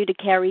continue to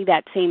carry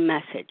that same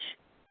message?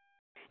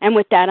 And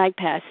with that, I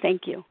pass.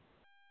 Thank you.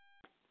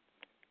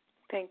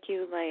 Thank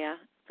you, Leah.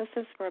 This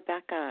is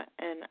Rebecca,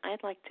 and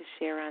I'd like to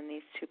share on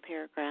these two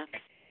paragraphs.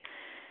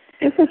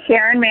 This is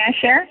Sharon. May I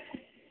share?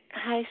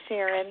 Hi,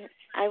 Sharon.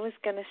 I was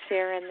going to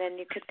share, and then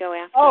you could go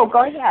after. Oh,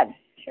 go ahead.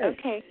 Sure.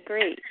 Okay,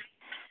 great.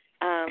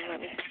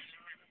 Let me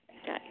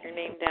jot your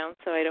name down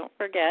so I don't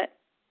forget.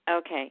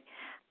 Okay.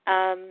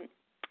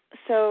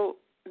 So,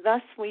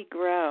 thus we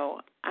grow.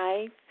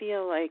 I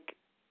feel like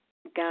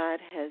God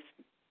has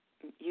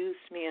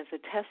used me as a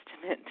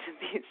testament to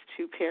these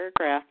two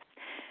paragraphs.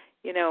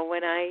 You know,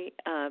 when I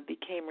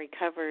became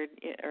recovered,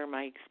 or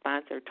my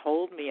sponsor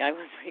told me I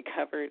was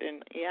recovered,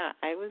 and yeah,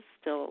 I was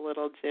still a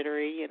little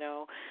jittery, you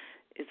know,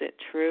 is it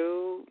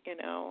true, you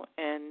know,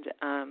 and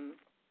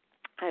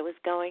I was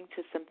going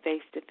to some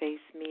face-to-face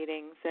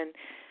meetings and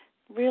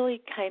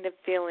really kind of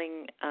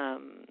feeling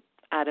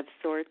out of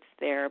sorts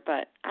there,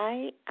 but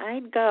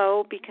I'd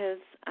go because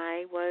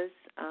I was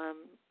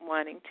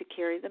wanting to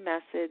carry the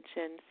message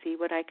and see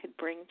what I could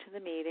bring to the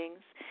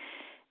meetings,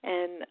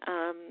 and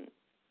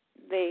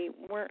they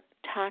weren't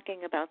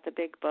talking about the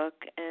big book,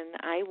 and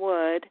I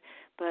would,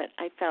 but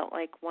I felt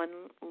like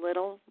one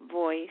little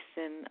voice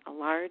in a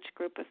large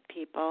group of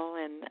people,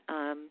 and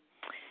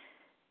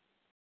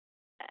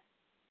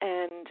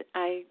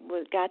I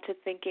got to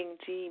thinking,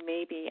 gee,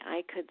 maybe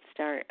I could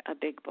start a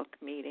big book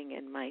meeting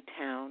in my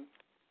town.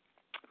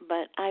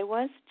 But I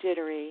was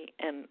jittery,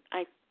 and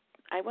I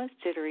was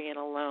jittery and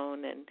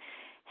alone, and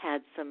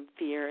had some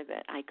fear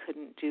that I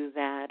couldn't do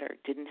that, or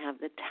didn't have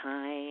the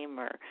time,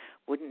 or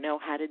wouldn't know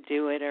how to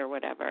do it, or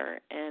whatever.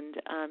 And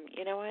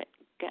you know what?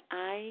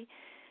 I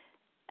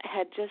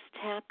had just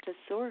tapped a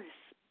source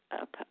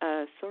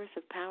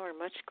of power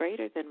much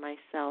greater than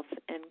myself,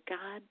 and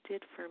God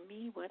did for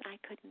me what I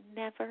could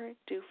never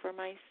do for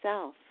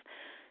myself.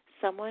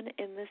 Someone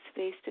in this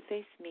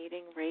face-to-face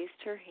meeting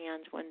raised her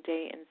hand one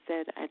day and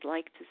said, I'd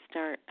like to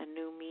start a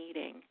new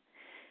meeting,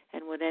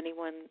 and would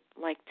anyone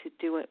like to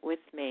do it with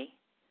me?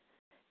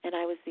 And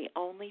I was the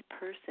only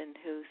person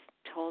who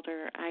told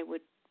her I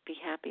would be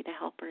happy to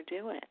help her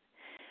do it.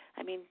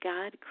 I mean,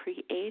 God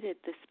created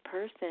this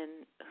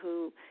person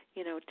who,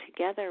 you know,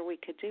 together we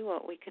could do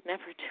what we could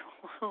never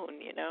do alone,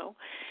 you know.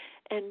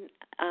 And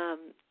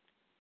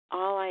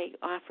all I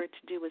offered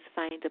to do was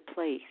find a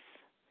place,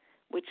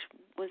 which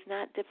was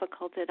not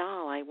difficult at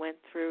all. I went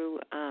through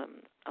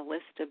a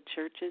list of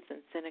churches and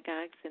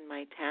synagogues in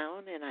my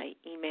town, and I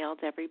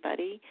emailed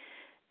everybody,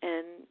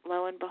 and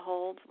lo and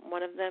behold,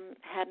 one of them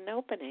had an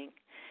opening.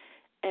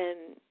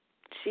 And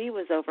she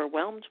was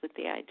overwhelmed with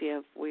the idea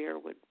of where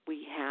would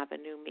we have a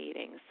new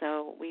meeting.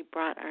 So we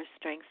brought our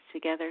strengths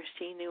together.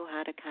 She knew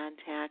how to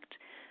contact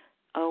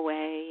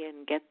OA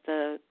and get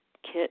the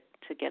kit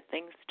to get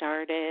things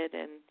started,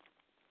 and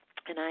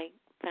I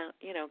found,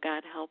 you know,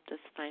 God helped us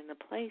find the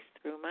place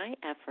through my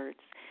efforts.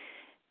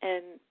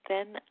 And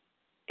then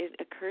it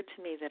occurred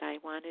to me that I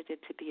wanted it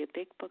to be a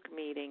big book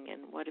meeting,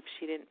 and what if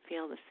she didn't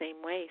feel the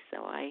same way?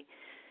 So I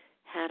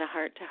had a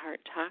heart-to-heart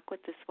talk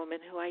with this woman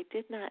who I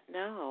did not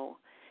know,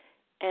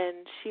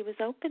 and she was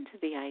open to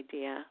the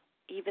idea.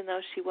 Even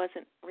though she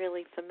wasn't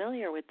really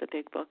familiar with the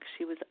big book,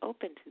 she was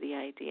open to the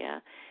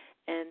idea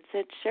and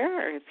said,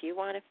 sure, if you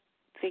want to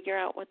figure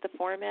out what the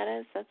format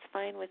is, that's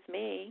fine with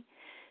me.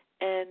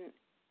 And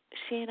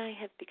she and I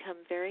have become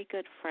very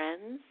good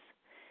friends,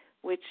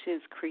 which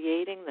is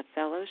creating the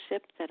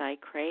fellowship that I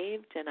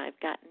craved, and I've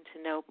gotten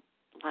to know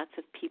lots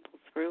of people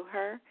through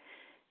her.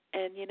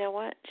 And you know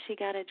what? She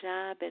got a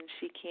job, and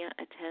she can't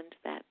attend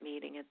that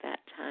meeting at that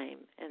time.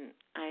 And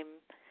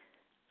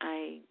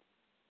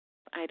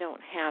I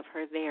don't have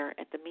her there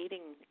at the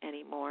meeting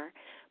anymore,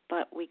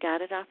 but we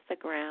got it off the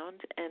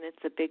ground, and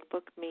it's a big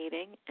book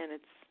meeting, and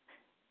it's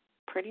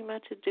pretty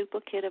much a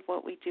duplicate of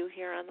what we do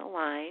here on the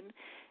line.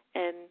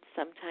 And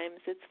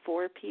sometimes it's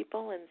 4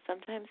 people, and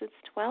sometimes it's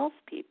 12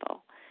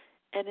 people.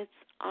 And it's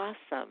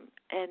awesome.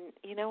 And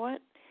you know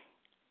what?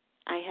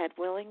 I had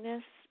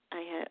willingness,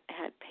 I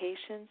had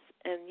patience,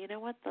 and you know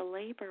what? The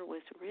labor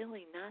was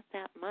really not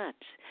that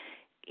much.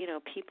 You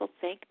know, people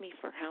thank me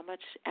for how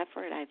much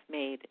effort I've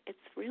made. It's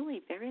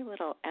really very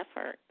little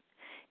effort.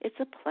 It's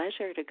a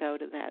pleasure to go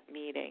to that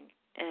meeting.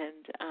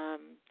 And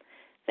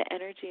the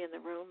energy in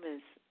the room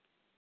is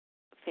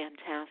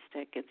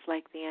fantastic. It's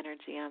like the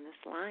energy on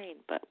this line,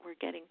 but we're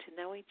getting to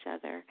know each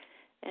other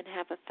and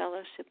have a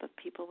fellowship of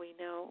people we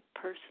know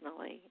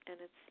personally, and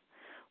it's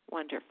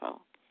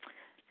wonderful.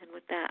 And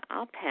with that,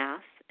 I'll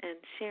pass, and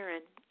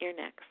Sharon, you're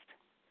next.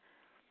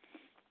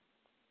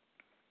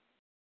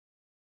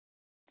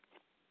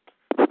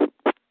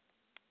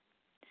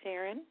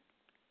 Sharon?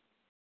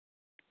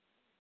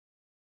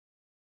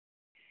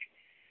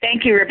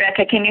 Thank you,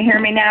 Rebecca. Can you hear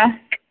me now?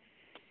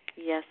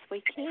 Yes,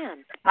 we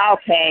can.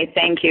 Okay,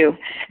 thank you.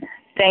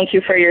 Thank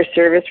you for your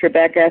service,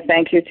 Rebecca.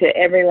 Thank you to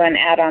everyone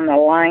out on the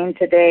line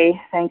today.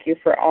 Thank you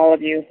for all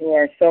of you who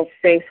are so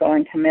faithful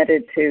and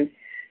committed to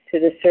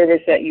the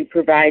service that you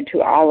provide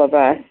to all of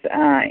us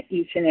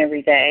each and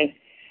every day.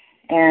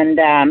 And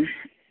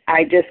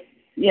I just,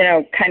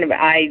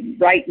 I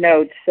write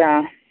notes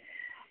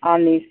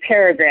on these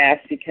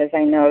paragraphs because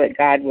I know that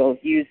God will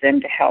use them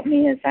to help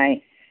me as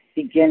I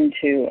begin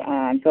to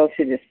go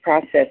through this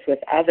process with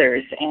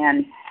others.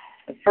 And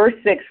the first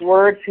 6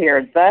 words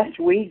here, thus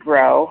we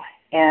grow,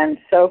 and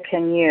so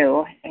can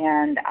you.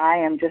 And I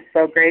am just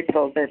so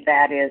grateful that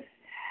that is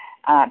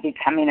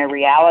becoming a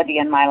reality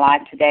in my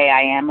life today.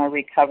 I am a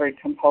recovered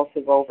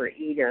compulsive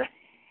overeater.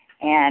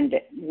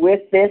 And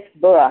with this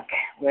book,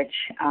 which,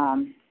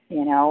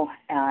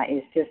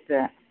 is just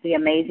the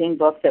amazing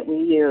book that we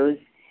use,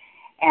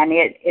 and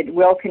it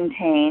will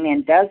contain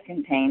and does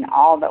contain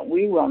all that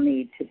we will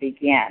need to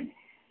begin.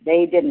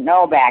 They didn't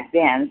know back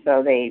then,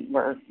 so they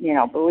were,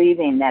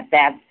 believing that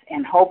that's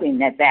and hoping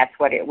that that's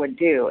what it would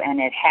do, and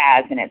it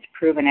has, and it's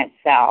proven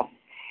itself.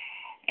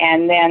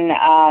 And then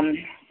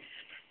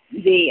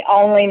the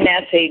only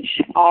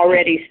message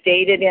already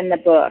stated in the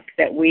book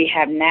that we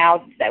have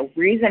now, the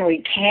reason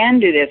we can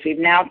do this, we've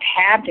now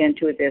tapped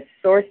into this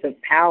source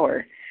of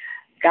power,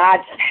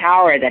 God's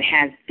power that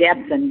has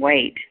depth and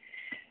weight,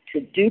 to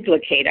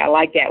duplicate, I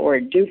like that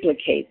word,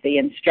 duplicate the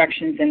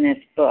instructions in this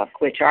book,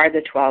 which are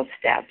the 12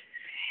 steps.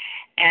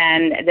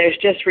 And there's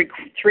just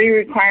 3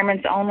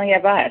 requirements only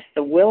of us: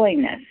 the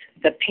willingness,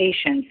 the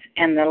patience,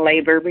 and the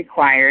labor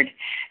required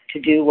to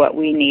do what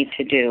we need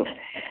to do.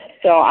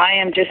 So I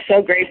am just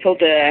so grateful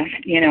to,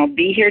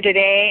 be here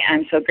today.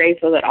 I'm so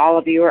grateful that all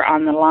of you are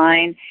on the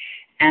line.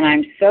 And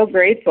I'm so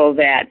grateful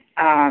that,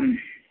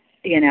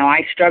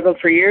 I struggled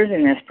for years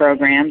in this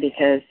program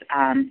because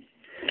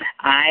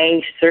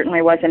I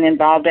certainly wasn't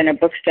involved in a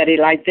book study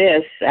like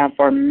this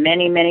for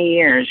many, many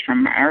years,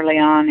 from early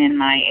on in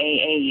my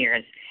AA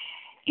years.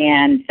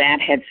 And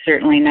that had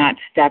certainly not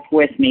stuck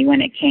with me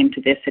when it came to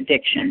this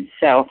addiction.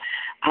 So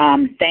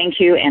thank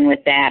you, and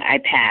with that, I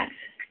pass.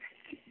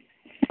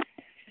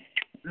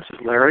 This is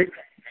Larry.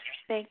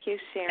 Thank you,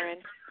 Sharon.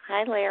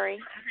 Hi, Larry.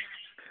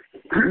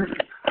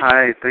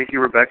 Hi, thank you,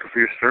 Rebecca, for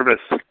your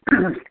service.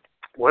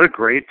 What a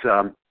great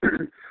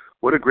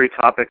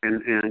topic,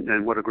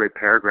 and what a great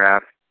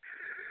paragraph.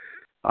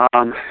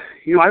 I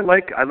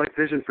like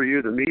Vision for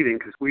You, the meeting,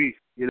 because we,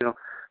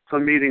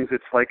 some meetings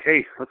it's like,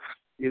 hey, let's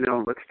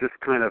just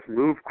kind of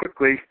move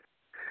quickly.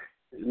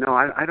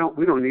 No,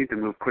 we don't need to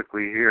move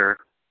quickly here.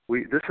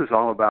 This is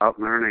all about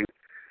learning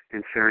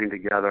and sharing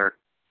together.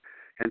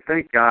 And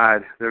thank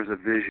God there's a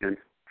vision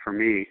for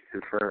me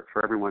and for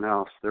everyone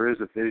else. There is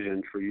a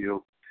vision for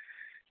you,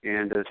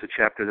 and it's a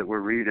chapter that we're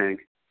reading.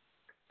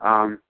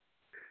 When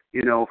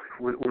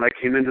I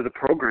came into the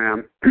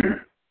program,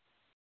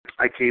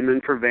 I came in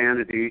for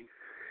vanity,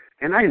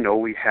 and I know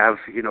we have,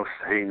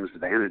 sayings,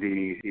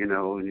 vanity,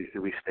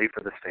 and we stay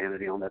for the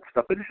sanity, all that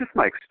stuff, but it's just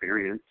my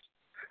experience.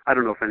 I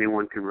don't know if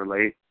anyone can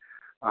relate,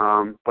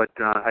 but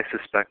I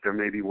suspect there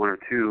may be 1 or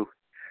 2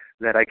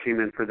 that I came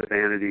in for the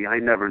vanity. I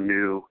never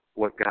knew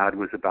what God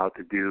was about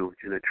to do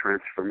in a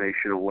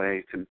transformational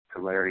way to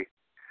Larry.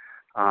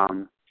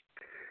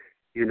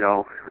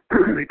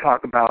 We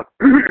talk about,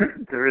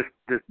 there is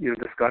this,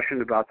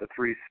 discussion about the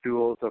 3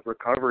 stools of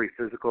recovery: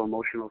 physical,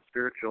 emotional,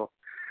 spiritual.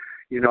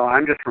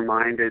 I'm just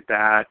reminded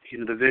that,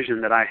 the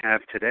vision that I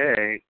have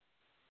today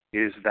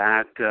is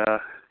that,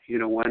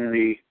 when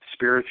the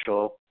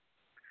spiritual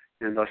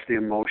and thus the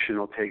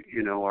emotional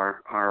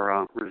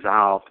are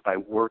resolved by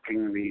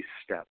working these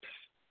steps,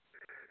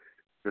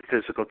 the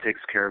physical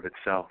takes care of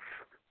itself.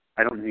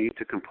 I don't need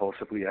to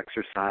compulsively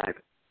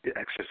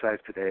exercise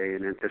today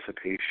in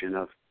anticipation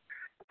of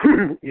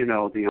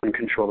the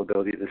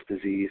uncontrollability of this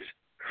disease.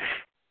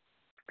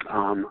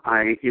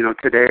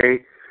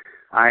 Today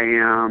I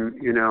am,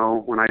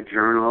 when I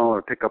journal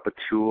or pick up a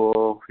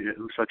tool,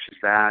 such as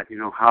that,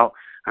 how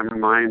I'm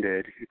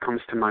reminded, it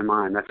comes to my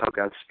mind. That's how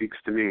God speaks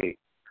to me.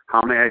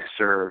 How may I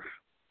serve?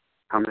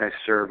 How may I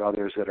serve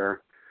others that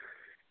are,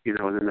 in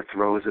the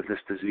throes of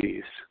this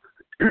disease?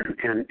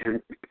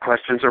 And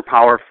questions are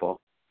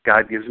powerful.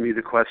 God gives me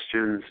the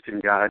questions,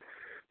 and God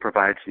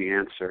provides the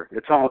answer.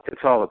 It's all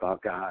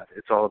about God.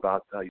 It's all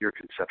about your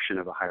conception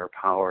of a higher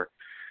power.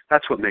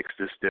 That's what makes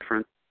this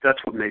different.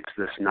 That's what makes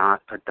this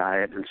not a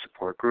diet and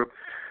support group.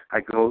 I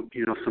go,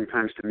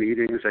 sometimes to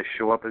meetings. I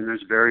show up, and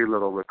there's very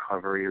little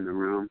recovery in the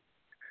room.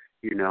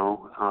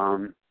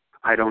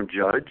 I don't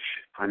judge.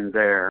 I'm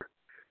there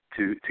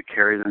to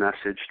carry the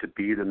message, to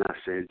be the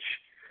message,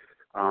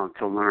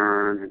 to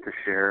learn and to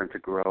share and to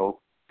grow,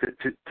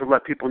 to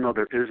let people know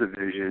there is a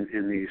vision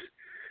in these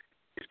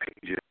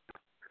pages.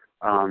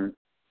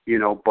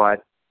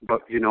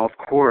 But of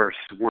course,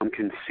 one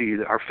can see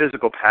that our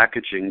physical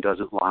packaging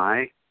doesn't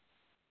lie.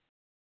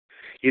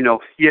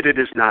 Yet it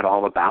is not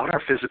all about our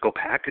physical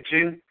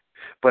packaging,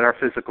 but our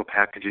physical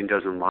packaging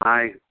doesn't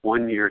lie.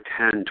 1 year,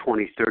 10,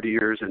 20, 30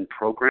 years in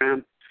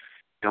program,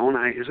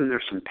 isn't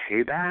there some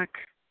payback?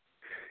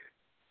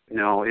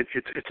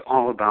 it's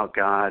all about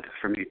God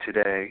for me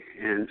today,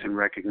 and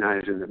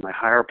recognizing that my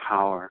higher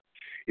power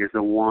is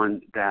the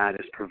one that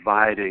is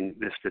providing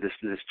this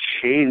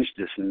change,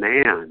 this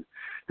man.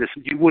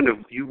 You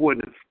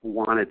wouldn't have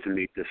wanted to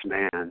meet this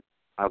man.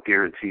 I'll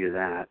guarantee you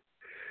that.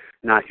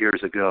 Not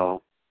years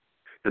ago.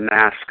 The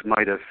mask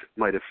might have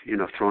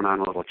thrown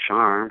on a little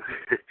charm.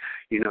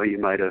 You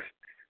might have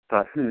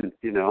thought,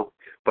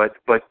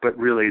 but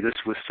really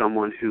this was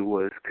someone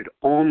who the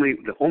only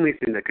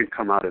thing that could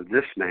come out of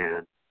this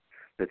man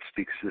that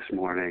speaks this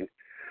morning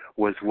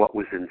was what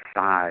was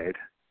inside,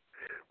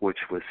 which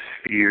was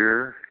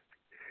fear,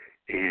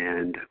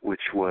 and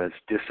which was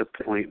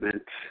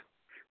disappointment,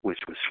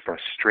 which was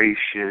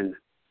frustration,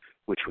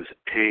 which was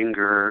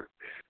anger.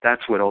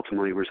 That's what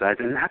ultimately resides,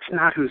 and that's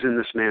not who's in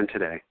this man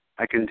today.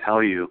 I can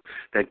tell you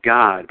that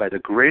God, by the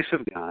grace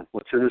of God,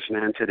 what's in this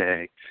man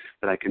today,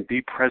 that I can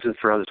be present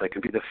for others, I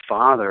can be the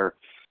father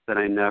that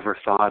I never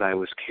thought I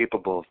was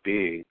capable of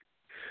being.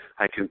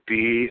 I can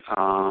be,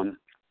 the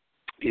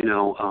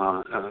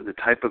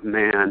type of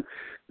man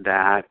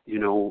that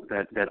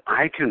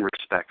I can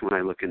respect when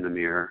I look in the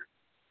mirror.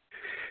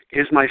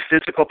 Is my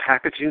physical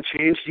packaging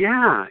changed?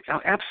 Yeah,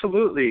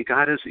 absolutely.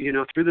 God is,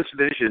 through this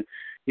vision,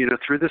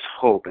 through this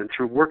hope and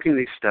through working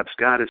these steps,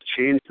 God has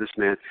changed this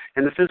man.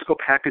 And the physical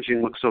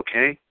packaging looks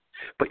okay.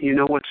 But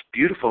what's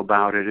beautiful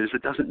about it is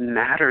it doesn't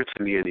matter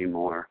to me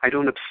anymore. I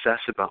don't obsess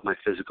about my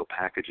physical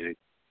packaging.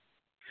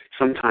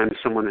 Sometimes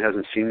someone that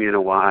hasn't seen me in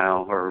a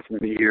while or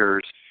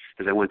years,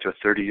 as I went to a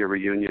 30-year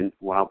reunion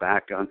a while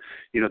back,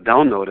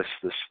 they'll notice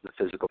the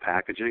physical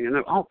packaging and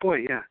oh boy,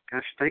 yeah,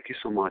 gosh, thank you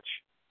so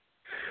much.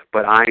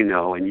 But I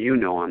know, and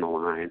on the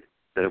line,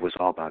 that it was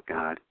all about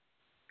God.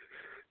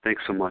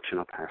 Thanks so much, and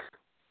I'll pass.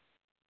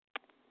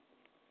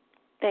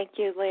 Thank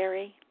you,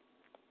 Larry.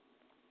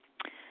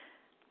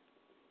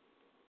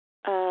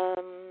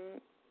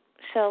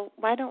 So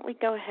why don't we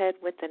go ahead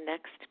with the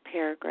next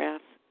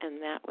paragraph, and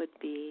that would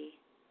be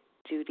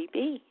Judy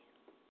B.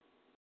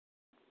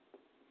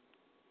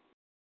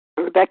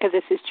 Rebecca,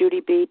 this is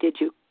Judy B. Did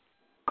you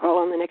call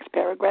on the next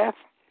paragraph?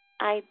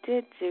 I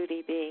did,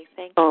 Judy B.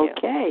 Thank you.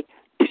 Okay.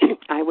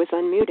 I was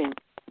unmuting.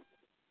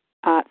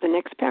 The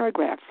next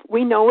paragraph.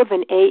 We know of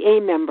an AA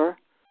member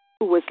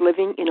who was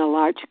living in a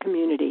large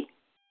community.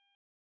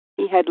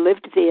 He had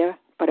lived there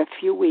but a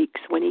few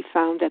weeks when he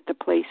found that the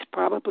place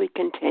probably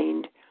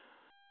contained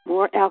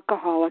more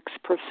alcoholics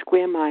per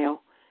square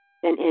mile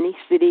than any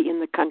city in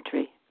the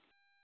country.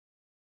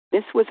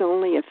 This was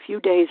only a few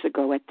days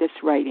ago at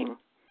this writing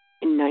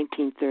in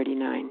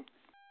 1939.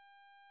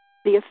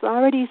 The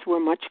authorities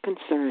were much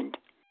concerned.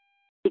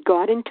 He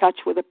got in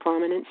touch with a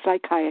prominent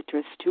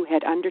psychiatrist who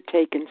had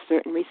undertaken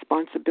certain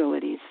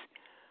responsibilities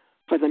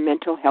for the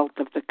mental health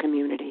of the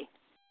community.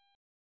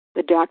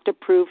 The doctor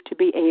proved to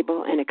be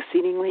able and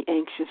exceedingly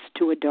anxious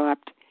to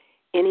adopt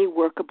any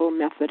workable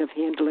method of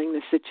handling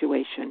the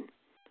situation.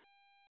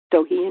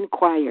 So he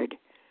inquired,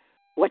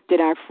 what did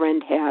our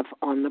friend have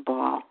on the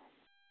ball?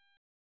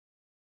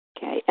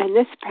 Okay, and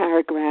this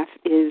paragraph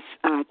is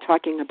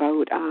talking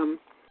about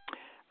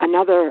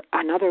another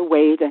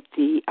way that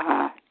the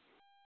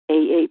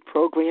AA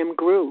program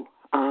grew.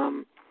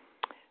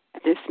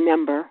 This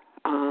member,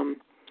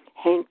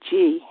 Hank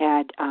G.,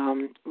 had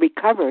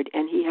recovered,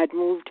 and he had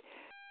moved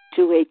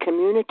to a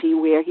community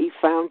where he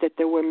found that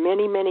there were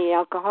many, many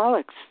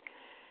alcoholics.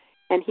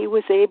 And he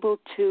was able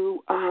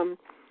to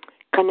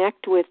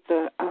connect with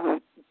the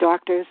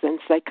doctors and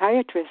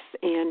psychiatrists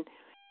and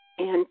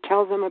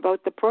tell them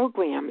about the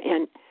program.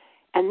 And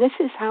this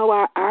is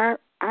how our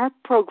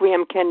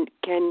program can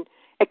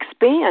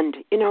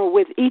expand,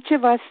 with each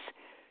of us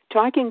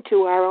talking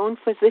to our own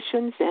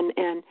physicians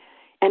and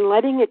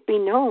letting it be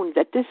known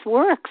that this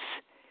works.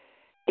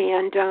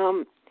 And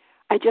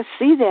I just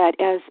see that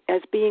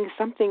as being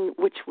something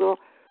which will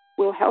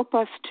help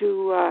us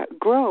to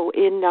grow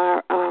in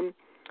our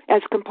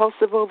as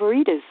compulsive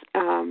overeaters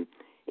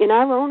in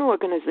our own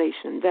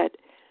organization. That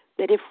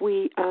if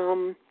we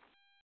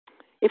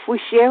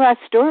share our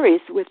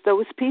stories with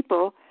those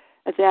people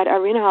that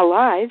are in our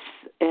lives,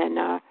 and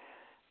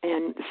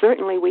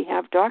certainly we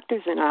have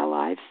doctors in our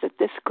lives, that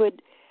this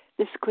could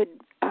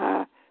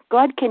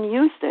God can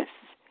use this,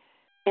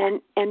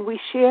 and we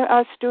share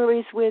our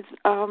stories with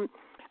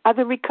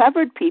other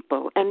recovered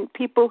people and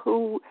people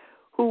who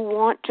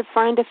want to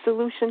find a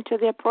solution to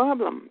their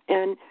problem.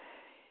 And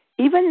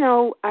even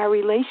though our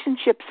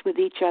relationships with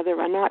each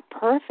other are not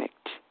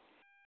perfect,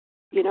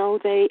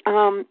 they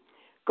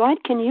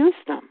God can use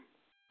them.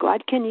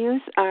 God can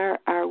use our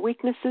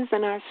weaknesses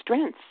and our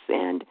strengths.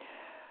 And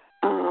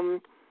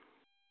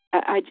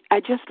I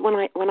just when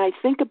I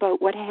think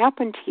about what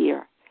happened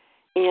here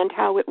and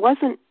how it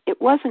wasn't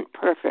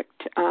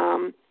perfect.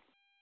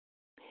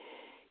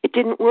 It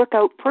didn't work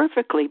out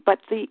perfectly, but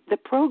the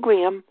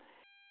program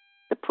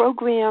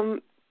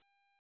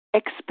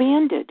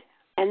expanded,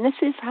 and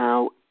this is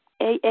how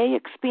AA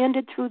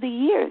expanded through the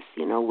years.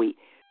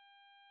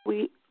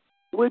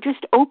 We're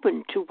just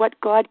open to what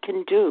God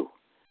can do,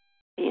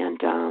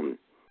 and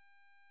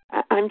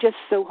I'm just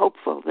so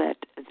hopeful that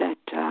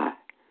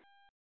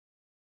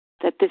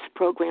that this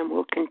program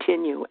will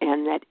continue,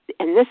 and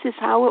this is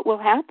how it will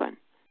happen.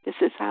 This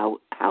is how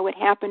it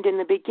happened in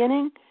the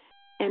beginning,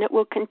 and it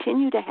will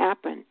continue to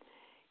happen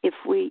if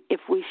we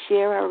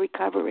share our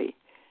recovery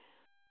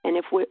and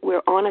if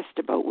we're honest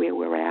about where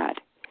we're at.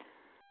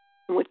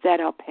 And with that,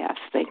 I'll pass.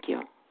 Thank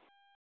you.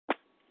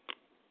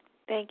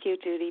 Thank you,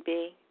 Judy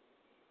B.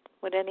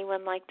 Would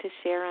anyone like to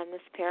share on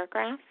this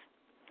paragraph?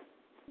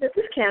 This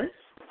is Kim.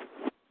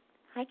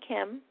 Hi,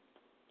 Kim.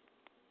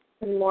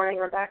 Good morning,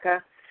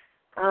 Rebecca.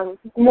 Good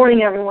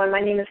morning, everyone.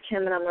 My name is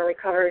Kim, and I'm a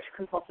recovered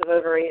compulsive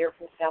overeater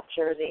from South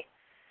Jersey.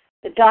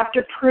 The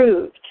doctor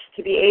proved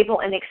to be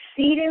able and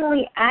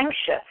exceedingly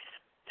anxious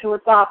to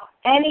adopt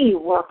any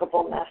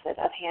workable method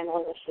of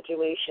handling the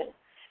situation.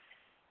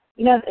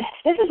 You know,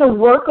 this is a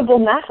workable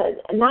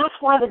method, and that's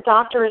why the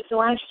doctor is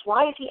so anxious.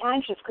 Why is he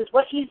anxious? Because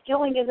what he's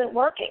doing isn't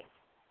working.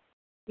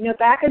 You know,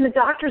 back in the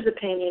doctor's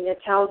opinion, it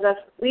tells us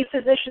we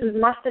physicians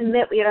must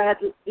admit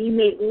we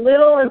made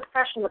little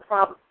impression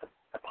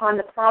upon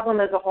the problem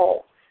as a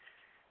whole.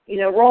 You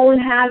know,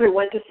 Roland Hazard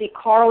went to see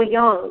Carl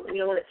Jung, you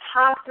know, one of the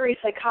top 3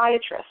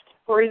 psychiatrists,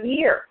 for a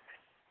year.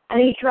 And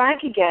he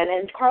drank again,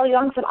 and Carl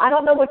Jung said, I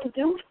don't know what to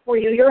do for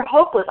you. You're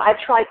hopeless. I've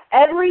tried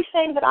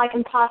everything that I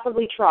can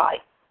possibly try.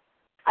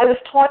 I was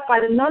taught by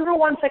the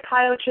 #1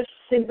 psychiatrist,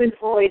 Sigmund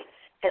Freud,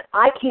 and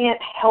I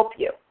can't help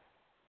you.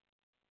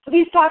 So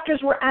these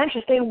doctors were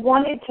anxious. They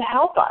wanted to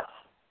help us.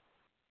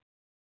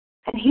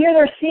 And here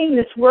they're seeing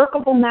this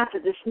workable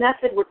method, this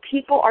method where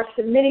people are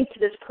submitting to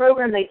this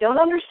program they don't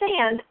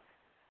understand,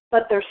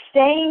 but they're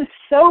staying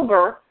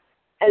sober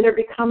and they're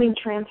becoming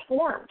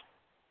transformed.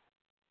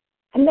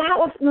 And that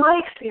was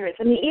my experience.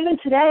 I mean, even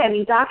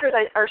today, doctors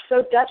are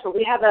so desperate.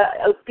 We have an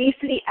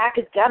obesity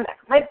academic.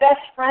 My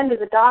best friend is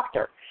a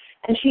doctor,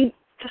 and she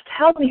just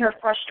tells me her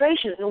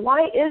frustrations. And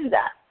why is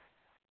that?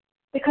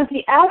 Because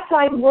the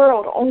outside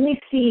world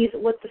only sees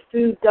what the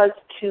food does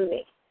to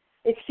me.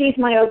 It sees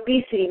my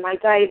obesity, my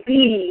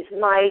diabetes,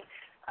 my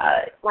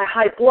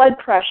high blood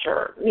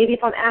pressure. Maybe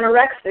if I'm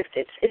anorexic,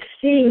 it's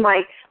seeing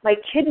my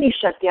kidney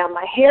shut down,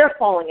 my hair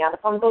falling out.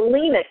 If I'm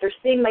bulimic, they're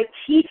seeing my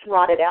teeth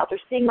rotted out. They're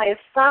seeing my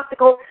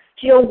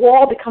esophageal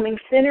wall becoming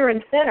thinner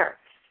and thinner.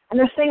 And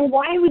they're saying,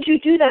 why would you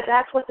do that?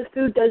 That's what the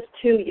food does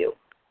to you.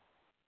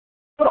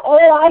 But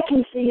all I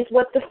can see is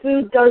what the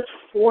food does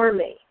for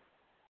me.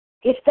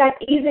 It's that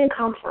ease and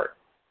comfort.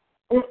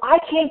 And if I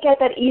can't get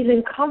that ease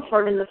and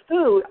comfort in the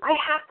food, I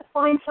have to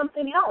find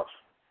something else.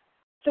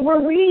 So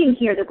we're reading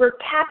here that we're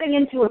tapping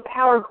into a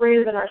power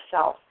greater than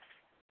ourselves.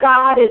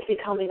 God is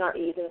becoming our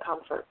ease and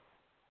comfort.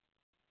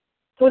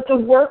 So it's a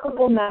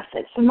workable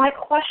method. So my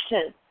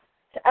question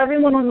to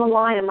everyone on the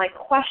line, and my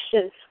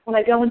question when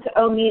I go into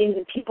O meetings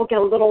and people get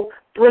a little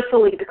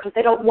bristly because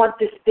they don't want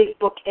this big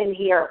book in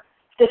here,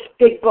 this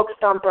big book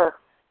thumper.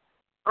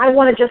 I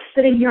want to just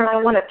sit in here and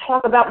I want to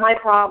talk about my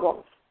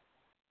problems.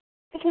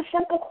 It's a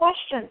simple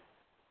question.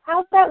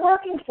 How's that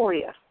working for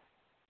you?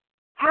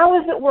 How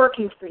is it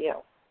working for you?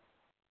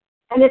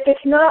 And if it's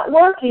not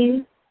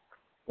working,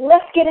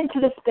 let's get into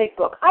this big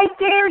book. I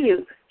dare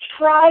you.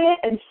 Try it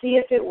and see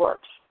if it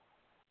works.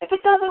 If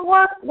it doesn't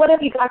work, what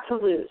have you got to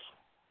lose?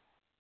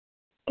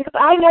 Because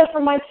I know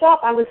for myself,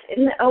 I was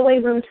in the OA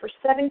rooms for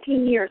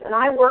 17 years, and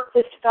I worked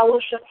this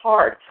fellowship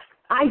hard.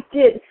 I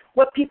did.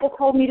 What people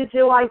told me to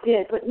do, I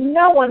did. But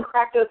no one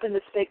cracked open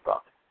this big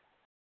book.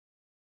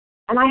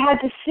 And I had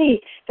to see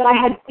that I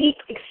had deep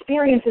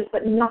experiences,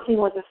 but nothing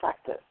was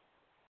effective.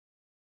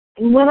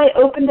 And when I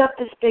opened up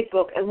this big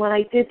book and when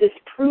I did this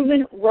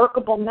proven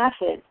workable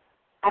method,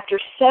 after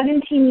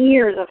 17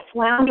 years of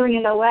floundering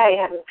in OA,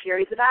 having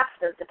periods of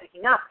abstinence and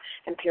picking up,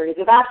 and periods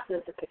of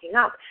abstinence and picking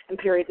up, and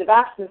periods of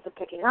abstinence and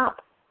picking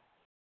up,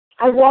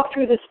 I walked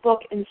through this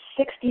book in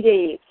 60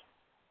 days.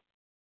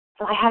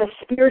 And I had a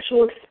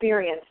spiritual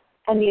experience,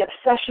 and the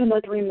obsession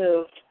was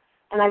removed.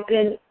 And I've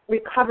been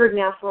recovered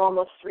now for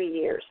almost 3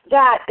 years.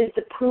 That is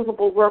the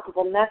provable,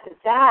 workable method.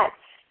 That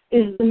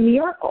is the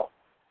miracle.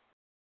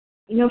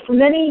 You know, for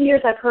many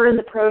years I've heard in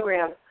the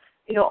program,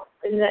 you know,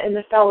 in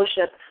the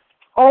fellowship,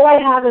 all I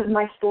have is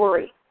my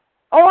story.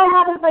 All I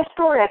have is my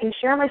story. I can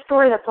share my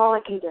story. That's all I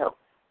can do.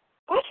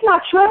 That's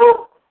not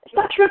true. It's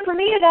not true for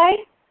me today.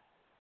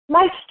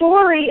 My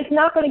story is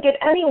not going to get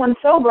anyone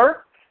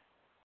sober.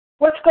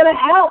 What's going to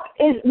help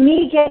is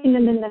me getting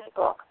them in this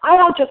book. I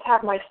don't just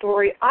have my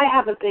story. I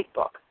have a big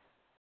book.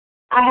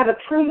 I have a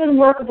proven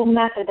workable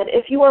method that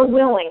if you are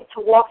willing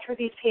to walk through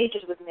these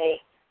pages with me,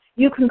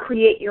 you can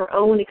create your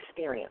own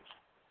experience.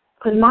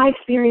 Because my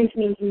experience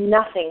means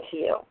nothing to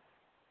you.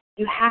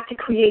 You have to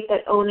create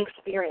that own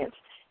experience.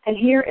 And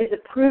here is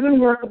a proven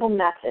workable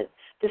method.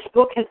 This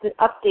book has been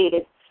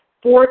updated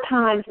 4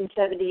 times in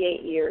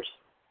 78 years.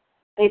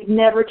 They've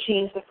never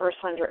changed the first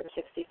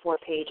 164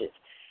 pages.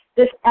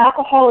 This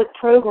alcoholic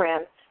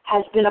program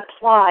has been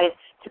applied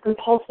to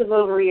compulsive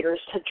overeaters,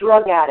 to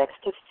drug addicts,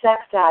 to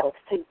sex addicts,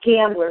 to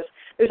gamblers.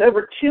 There's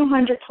over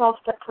 200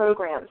 12-step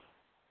programs.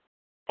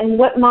 And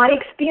what my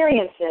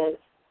experience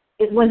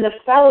is when the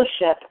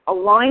fellowship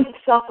aligns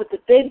itself with the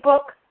big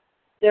book,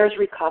 there's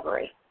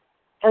recovery.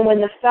 And when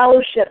the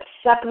fellowship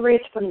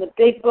separates from the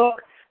big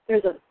book,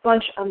 there's a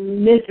bunch of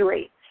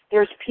misery.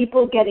 There's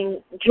people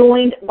getting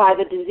joined by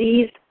the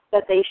disease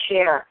that they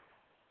share,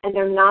 and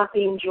they're not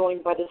being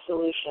joined by the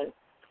solution.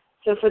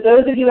 So for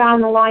those of you out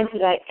on the line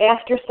today,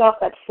 ask yourself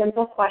that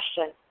simple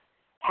question: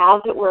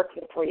 how's it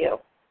working for you?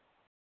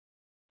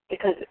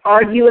 Because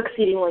are you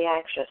exceedingly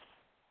anxious?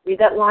 Read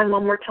that line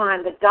one more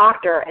time. The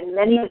doctor and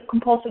many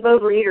compulsive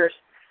overeaters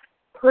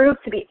prove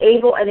to be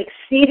able and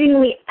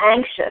exceedingly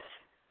anxious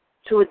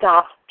to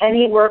adopt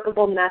any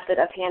workable method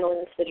of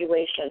handling the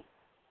situation.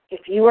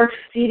 If you are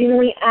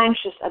exceedingly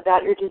anxious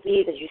about your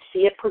disease as you see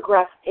it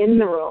progress in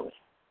the rooms,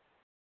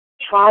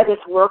 try this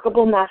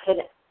workable method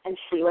and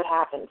see what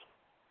happens.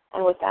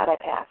 And with that, I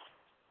pass.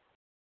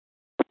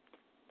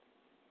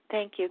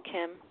 Thank you,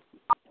 Kim.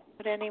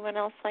 Would anyone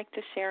else like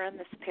to share on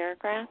this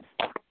paragraph?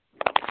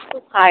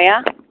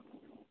 Chaya.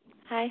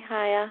 Hi,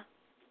 Chaya.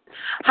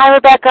 Hi,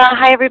 Rebecca.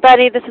 Hi,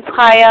 everybody. This is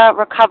Chaya,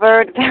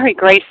 very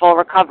grateful,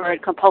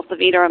 recovered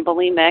compulsive eater and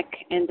bulimic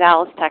in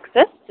Dallas,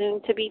 Texas, soon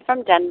to be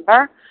from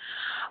Denver.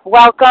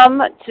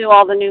 Welcome to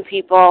all the new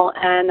people,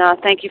 and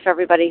thank you for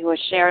everybody who has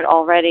shared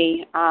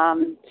already.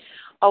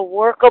 A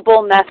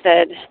workable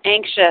method,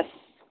 anxious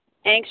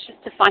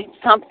to find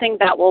something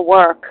that will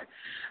work.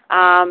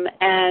 As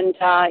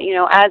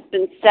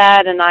been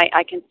said, and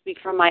I can speak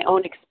from my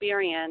own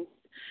experience,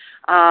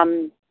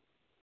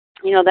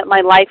 that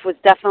my life was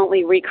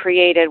definitely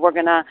recreated.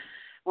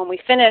 When we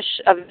finish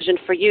A Vision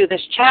for You,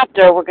 this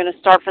chapter, we're going to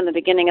start from the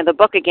beginning of the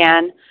book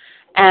again,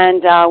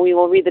 and we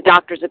will read the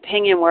doctor's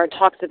opinion where it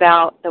talks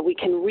about that we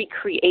can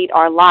recreate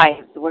our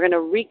lives. We're going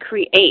to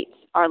recreate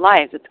our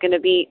lives. It's going to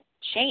be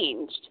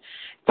changed.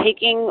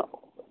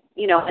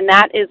 And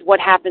that is what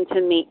happened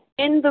to me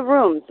in the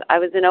rooms. I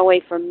was in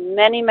OA for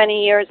many,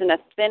 many years in a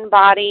thin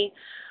body,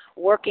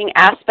 working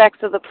aspects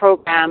of the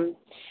program.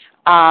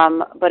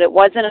 But it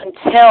wasn't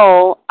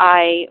until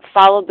I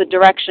followed the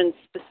directions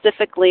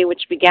specifically,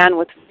 which began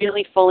with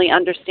really fully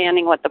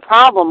understanding what the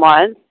problem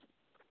was,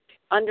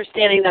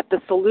 understanding that the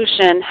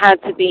solution had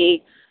to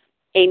be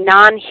a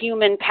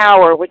non-human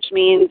power, which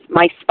means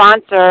my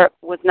sponsor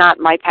was not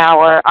my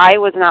power, I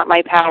was not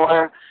my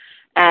power,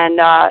 and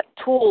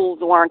tools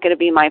weren't going to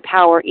be my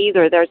power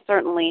either. They're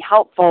certainly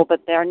helpful,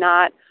 but they're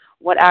not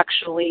what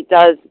actually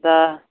does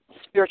the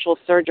spiritual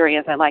surgery,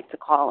 as I like to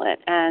call it.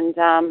 And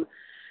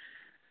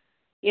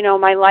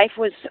my life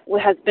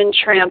has been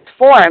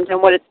transformed,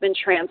 and what it's been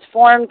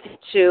transformed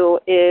to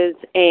is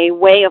a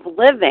way of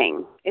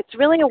living. It's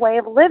really a way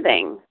of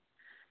living.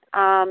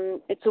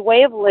 It's a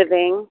way of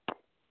living.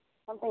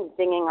 Something's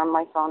dinging on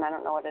my phone. I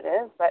don't know what it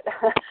is, but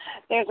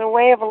there's a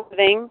way of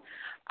living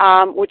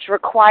which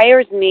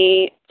requires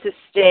me to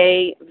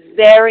stay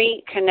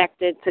very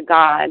connected to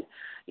God.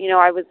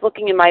 I was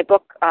looking in my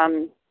book.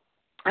 I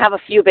have a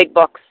few big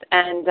books,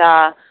 and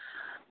I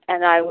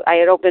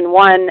had opened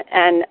one,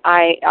 and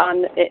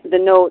on the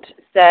note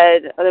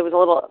said, there was a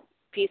little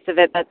piece of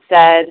it that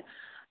said,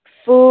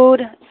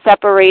 food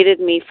separated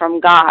me from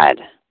God,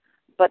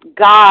 but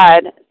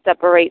God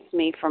separates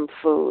me from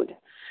food.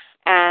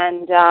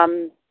 And,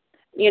 and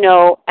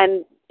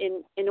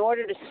in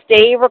order to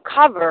stay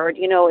recovered,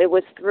 it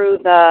was through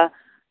the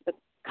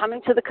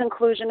coming to the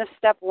conclusion of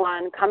step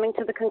one, coming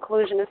to the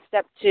conclusion of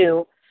step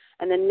two,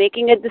 and then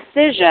making a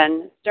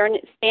decision,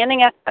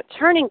 standing at a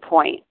turning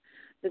point.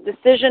 The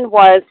decision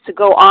was to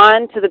go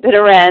on to the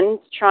bitter end,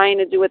 trying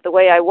to do it the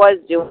way I was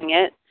doing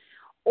it,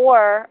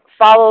 or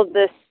follow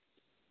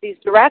these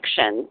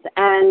directions.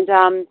 And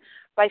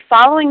by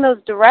following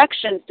those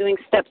directions, doing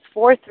steps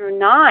 4 through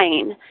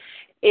 9,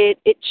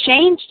 it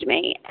changed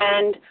me.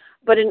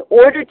 But in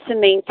order to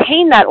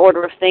maintain that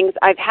order of things,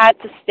 I've had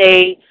to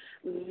stay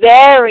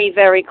very,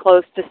 very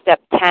close to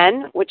step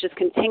 10, which is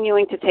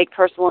continuing to take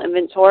personal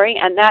inventory,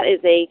 and that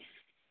is a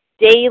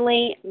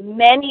daily,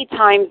 many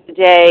times a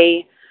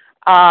day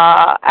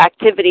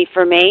activity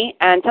for me.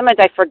 And sometimes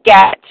I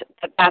forget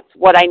that that's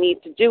what I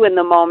need to do in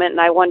the moment, and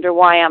I wonder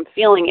why I'm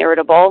feeling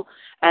irritable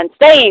and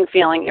staying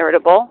feeling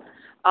irritable,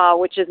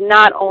 which is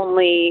not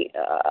only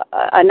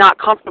a not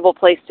comfortable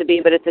place to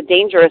be, but it's a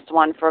dangerous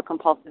one for a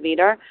compulsive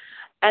eater.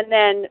 And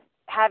then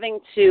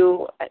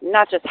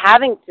not just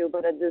having to,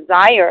 but a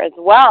desire as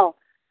well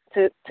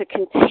to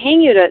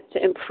continue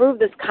to improve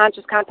this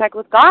conscious contact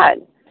with God,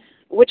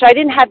 which I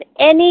didn't have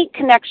any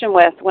connection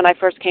with when I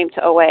first came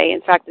to OA.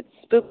 In fact, it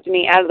spooked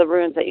me out of the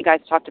rooms that you guys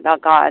talked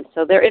about God.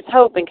 So there is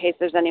hope in case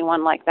there's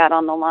anyone like that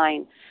on the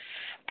line.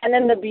 And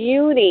then the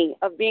beauty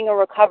of being a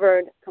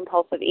recovered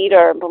compulsive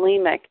eater,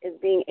 bulimic, is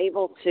being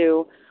able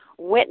to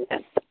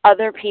witness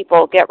other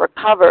people get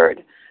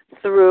recovered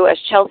through, as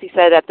Chelsea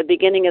said at the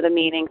beginning of the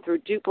meeting, through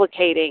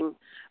duplicating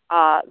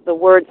the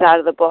words out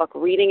of the book,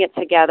 reading it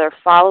together,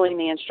 following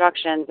the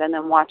instructions, and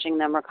then watching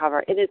them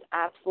recover. It is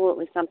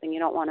absolutely something you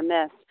don't want to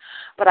miss.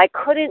 But I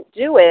couldn't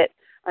do it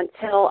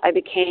until I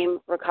became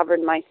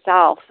recovered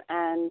myself.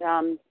 And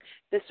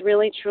this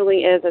really,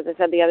 truly is, as I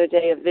said the other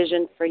day, a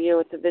vision for you.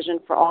 It's a vision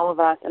for all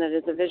of us, and it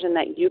is a vision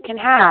that you can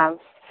have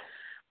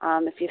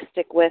if you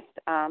stick with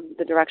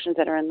the directions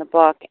that are in the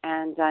book.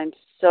 And I'm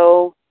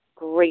so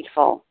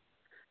grateful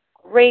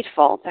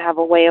grateful to have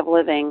a way of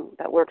living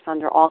that works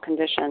under all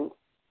conditions.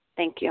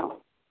 Thank you.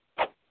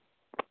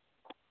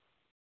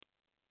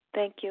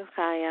 Thank you,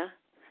 Chaya.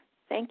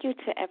 Thank you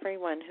to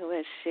everyone who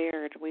has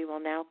shared. We will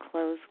now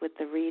close with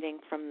the reading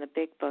from the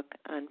Big Book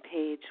on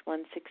page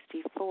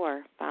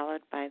 164,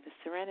 followed by the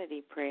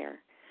Serenity Prayer.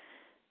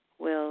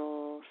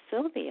 Will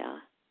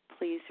Sylvia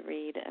please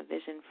read A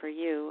Vision for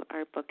You?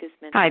 Our book is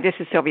meant Hi, this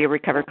is Sylvia,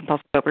 recovered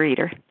compulsive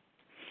overeater.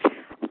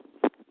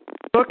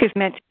 The book is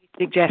meant to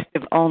be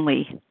suggestive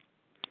only.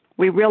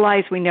 We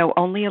realize we know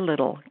only a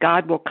little.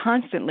 God will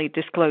constantly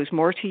disclose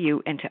more to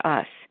you and to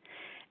us.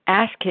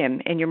 Ask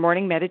him in your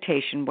morning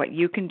meditation what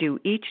you can do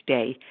each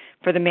day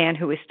for the man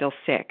who is still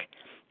sick.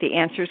 The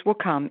answers will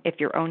come if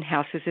your own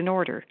house is in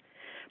order.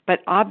 But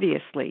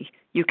obviously,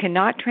 you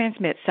cannot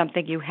transmit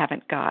something you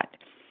haven't got.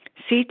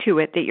 See to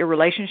it that your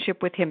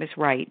relationship with him is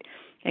right,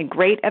 and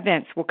great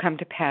events will come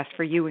to pass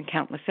for you and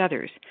countless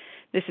others.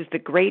 This is the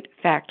great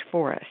fact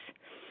for us.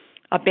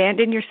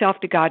 Abandon yourself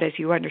to God as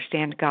you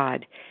understand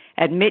God.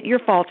 Admit your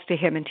faults to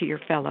him and to your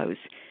fellows.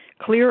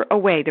 Clear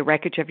away the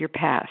wreckage of your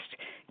past.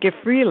 Give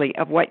freely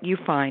of what you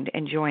find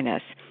and join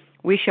us.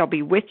 We shall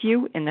be with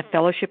you in the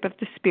fellowship of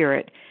the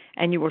Spirit,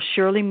 and you will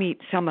surely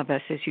meet some of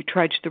us as you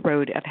trudge the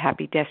road of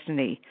happy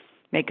destiny.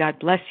 May God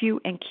bless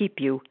you and keep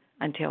you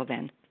until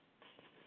then.